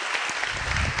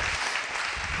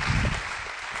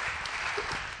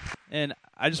 And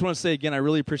I just want to say again, I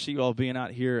really appreciate you all being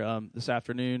out here this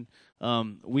afternoon.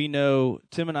 We know,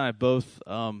 Tim and I both,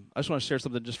 I just want to share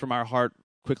something just from our heart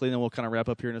quickly, and then we'll kind of wrap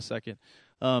up here in a second.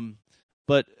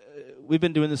 But we've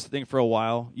been doing this thing for a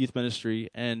while, youth ministry,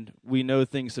 and we know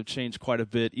things have changed quite a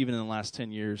bit, even in the last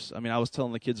 10 years. I mean, I was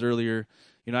telling the kids earlier,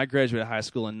 I graduated high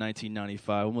school in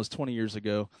 1995, almost 20 years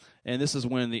ago, and this is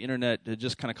when the internet had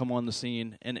just kind of come on the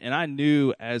scene. And I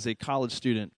knew as a college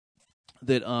student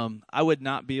that I would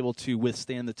not be able to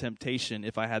withstand the temptation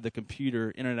if I had the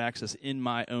computer, internet access in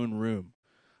my own room.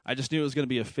 I just knew it was going to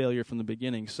be a failure from the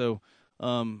beginning. So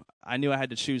I knew I had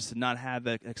to choose to not have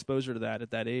that exposure to that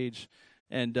at that age.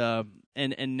 And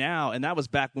now, and that was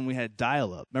back when we had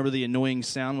dial-up. Remember the annoying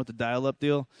sound with the dial-up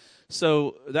deal?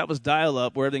 So that was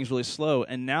dial-up where everything's really slow.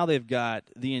 And now they've got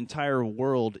the entire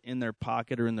world in their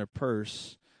pocket or in their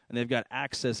purse, and they've got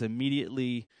access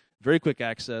immediately, very quick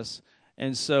access.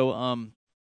 And so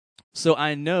so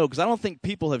I know, because I don't think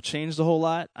people have changed a whole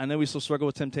lot. I know we still struggle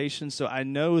with temptation, so I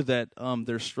know that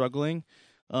they're struggling.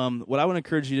 What I want to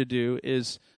encourage you to do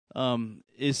is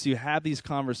to have these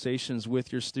conversations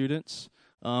with your students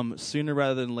sooner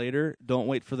rather than later. Don't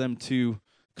wait for them to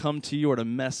come to you or to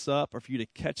mess up or for you to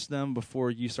catch them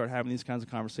before you start having these kinds of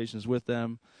conversations with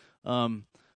them.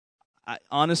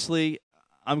 Honestly,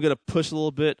 I'm going to push a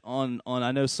little bit on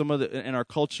I know some of in our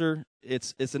culture,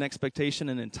 it's an expectation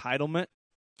and entitlement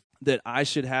that I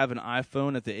should have an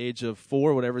iPhone at the age of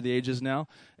 4, whatever the age is now,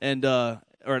 and or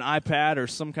an iPad or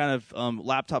some kind of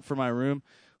laptop for my room,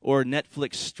 or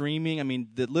Netflix streaming. I mean,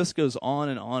 the list goes on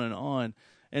and on and on.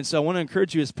 And so I want to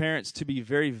encourage you as parents to be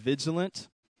very vigilant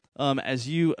as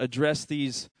you address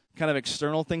these kind of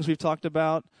external things we've talked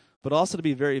about, but also to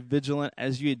be very vigilant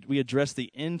as we address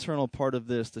the internal part of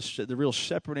this, the real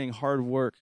shepherding hard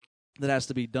work that has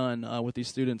to be done with these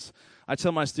students. I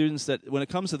tell my students that when it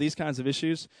comes to these kinds of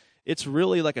issues, it's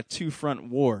really like a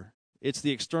two-front war. It's the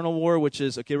external war, which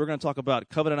is, okay, we're going to talk about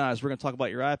covenant eyes. We're going to talk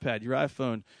about your iPad, your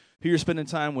iPhone, who you're spending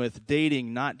time with,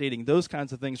 dating, not dating. Those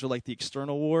kinds of things are like the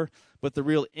external war. But the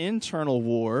real internal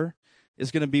war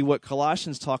is going to be what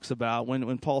Colossians talks about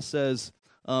when Paul says,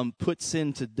 put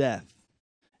sin to death.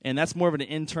 And that's more of an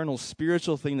internal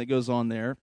spiritual thing that goes on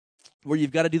there, where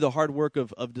you've got to do the hard work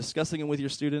of discussing it with your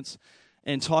students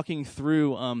and talking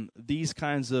through these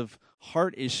kinds of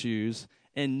heart issues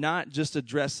and not just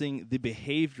addressing the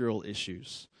behavioral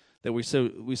issues that we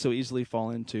so easily fall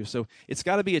into. So it's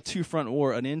got to be a two-front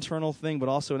war, an internal thing, but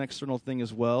also an external thing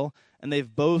as well. And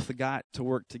they've both got to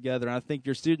work together. And I think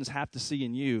your students have to see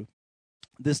in you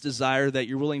this desire that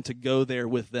you're willing to go there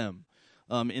with them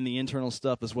in the internal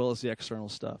stuff as well as the external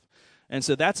stuff. And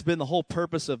so that's been the whole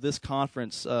purpose of this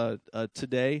conference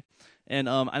today. And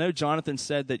I know Jonathan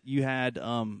said that you had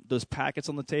those packets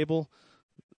on the table.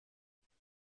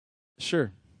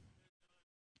 Sure.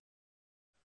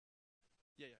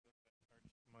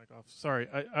 Mic off. Sorry.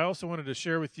 I also wanted to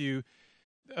share with you,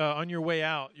 on your way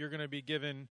out, you're going to be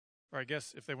given, or I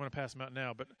guess if they want to pass them out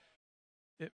now, but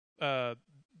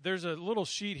there's a little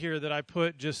sheet here that I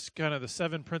put just kind of the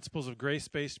 7 principles of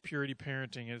grace-based purity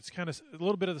parenting. And it's kind of a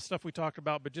little bit of the stuff we talked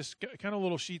about, but just kind of a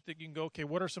little sheet that you can go, okay,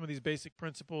 what are some of these basic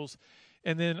principles?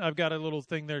 And then I've got a little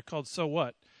thing there called So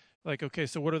What? Like, okay,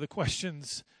 so what are the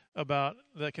questions about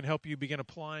that can help you begin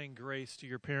applying grace to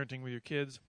your parenting with your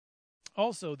kids?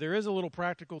 Also, there is a little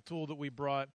practical tool that we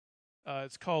brought.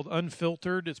 It's called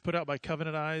Unfiltered. It's put out by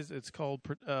Covenant Eyes. It's called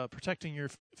Protecting Your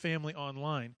Family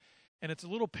Online. And it's a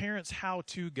little parent's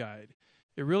how-to guide.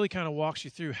 It really kind of walks you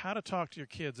through how to talk to your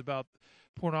kids about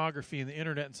pornography and the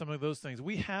internet and some of those things.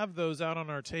 We have those out on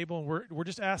our table, and we're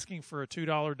just asking for a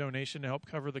 $2 donation to help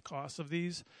cover the cost of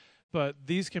these. But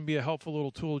these can be a helpful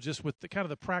little tool just with the kind of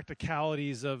the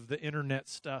practicalities of the internet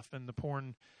stuff and the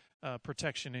porn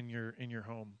protection in your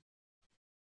home.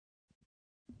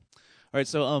 All right,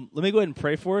 so let me go ahead and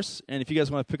pray for us. And if you guys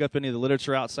want to pick up any of the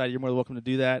literature outside, you're more than welcome to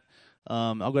do that.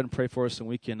 I'll go ahead and pray for us, and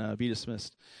we can be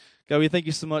dismissed. God, we thank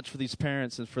you so much for these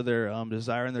parents and for their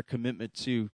desire and their commitment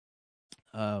to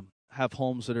have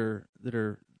homes that are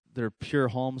pure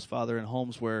homes, Father, and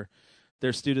homes where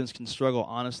their students can struggle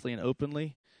honestly and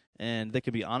openly, and they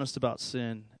can be honest about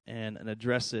sin and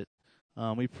address it.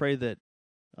 We pray that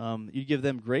you give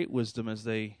them great wisdom as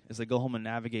they go home and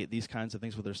navigate these kinds of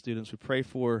things with their students. We pray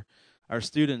for our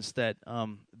students that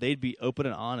they'd be open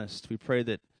and honest. We pray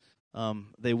that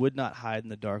they would not hide in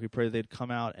the dark. We pray they'd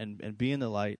come out and be in the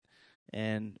light,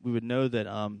 and we would know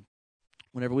that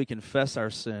whenever we confess our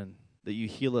sin, that you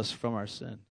heal us from our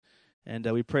sin. And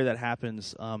we pray that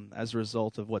happens as a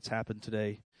result of what's happened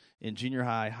today in junior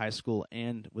high, high school,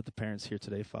 and with the parents here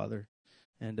today, Father.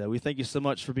 And we thank you so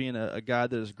much for being a God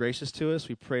that is gracious to us.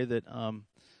 We pray that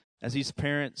as these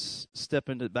parents step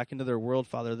back into their world,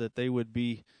 Father, that they would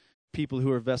be people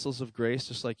who are vessels of grace,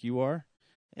 just like you are,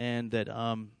 and that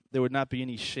there would not be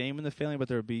any shame in the failing, but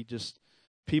there would be just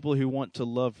people who want to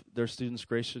love their students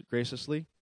graciously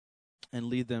and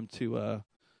lead them to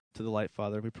the light,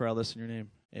 Father. We pray all this in your name.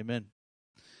 Amen.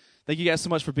 Thank you guys so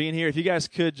much for being here. If you guys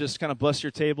could just kind of bless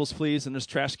your tables, please, and there's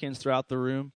trash cans throughout the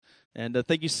room. And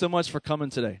thank you so much for coming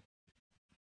today.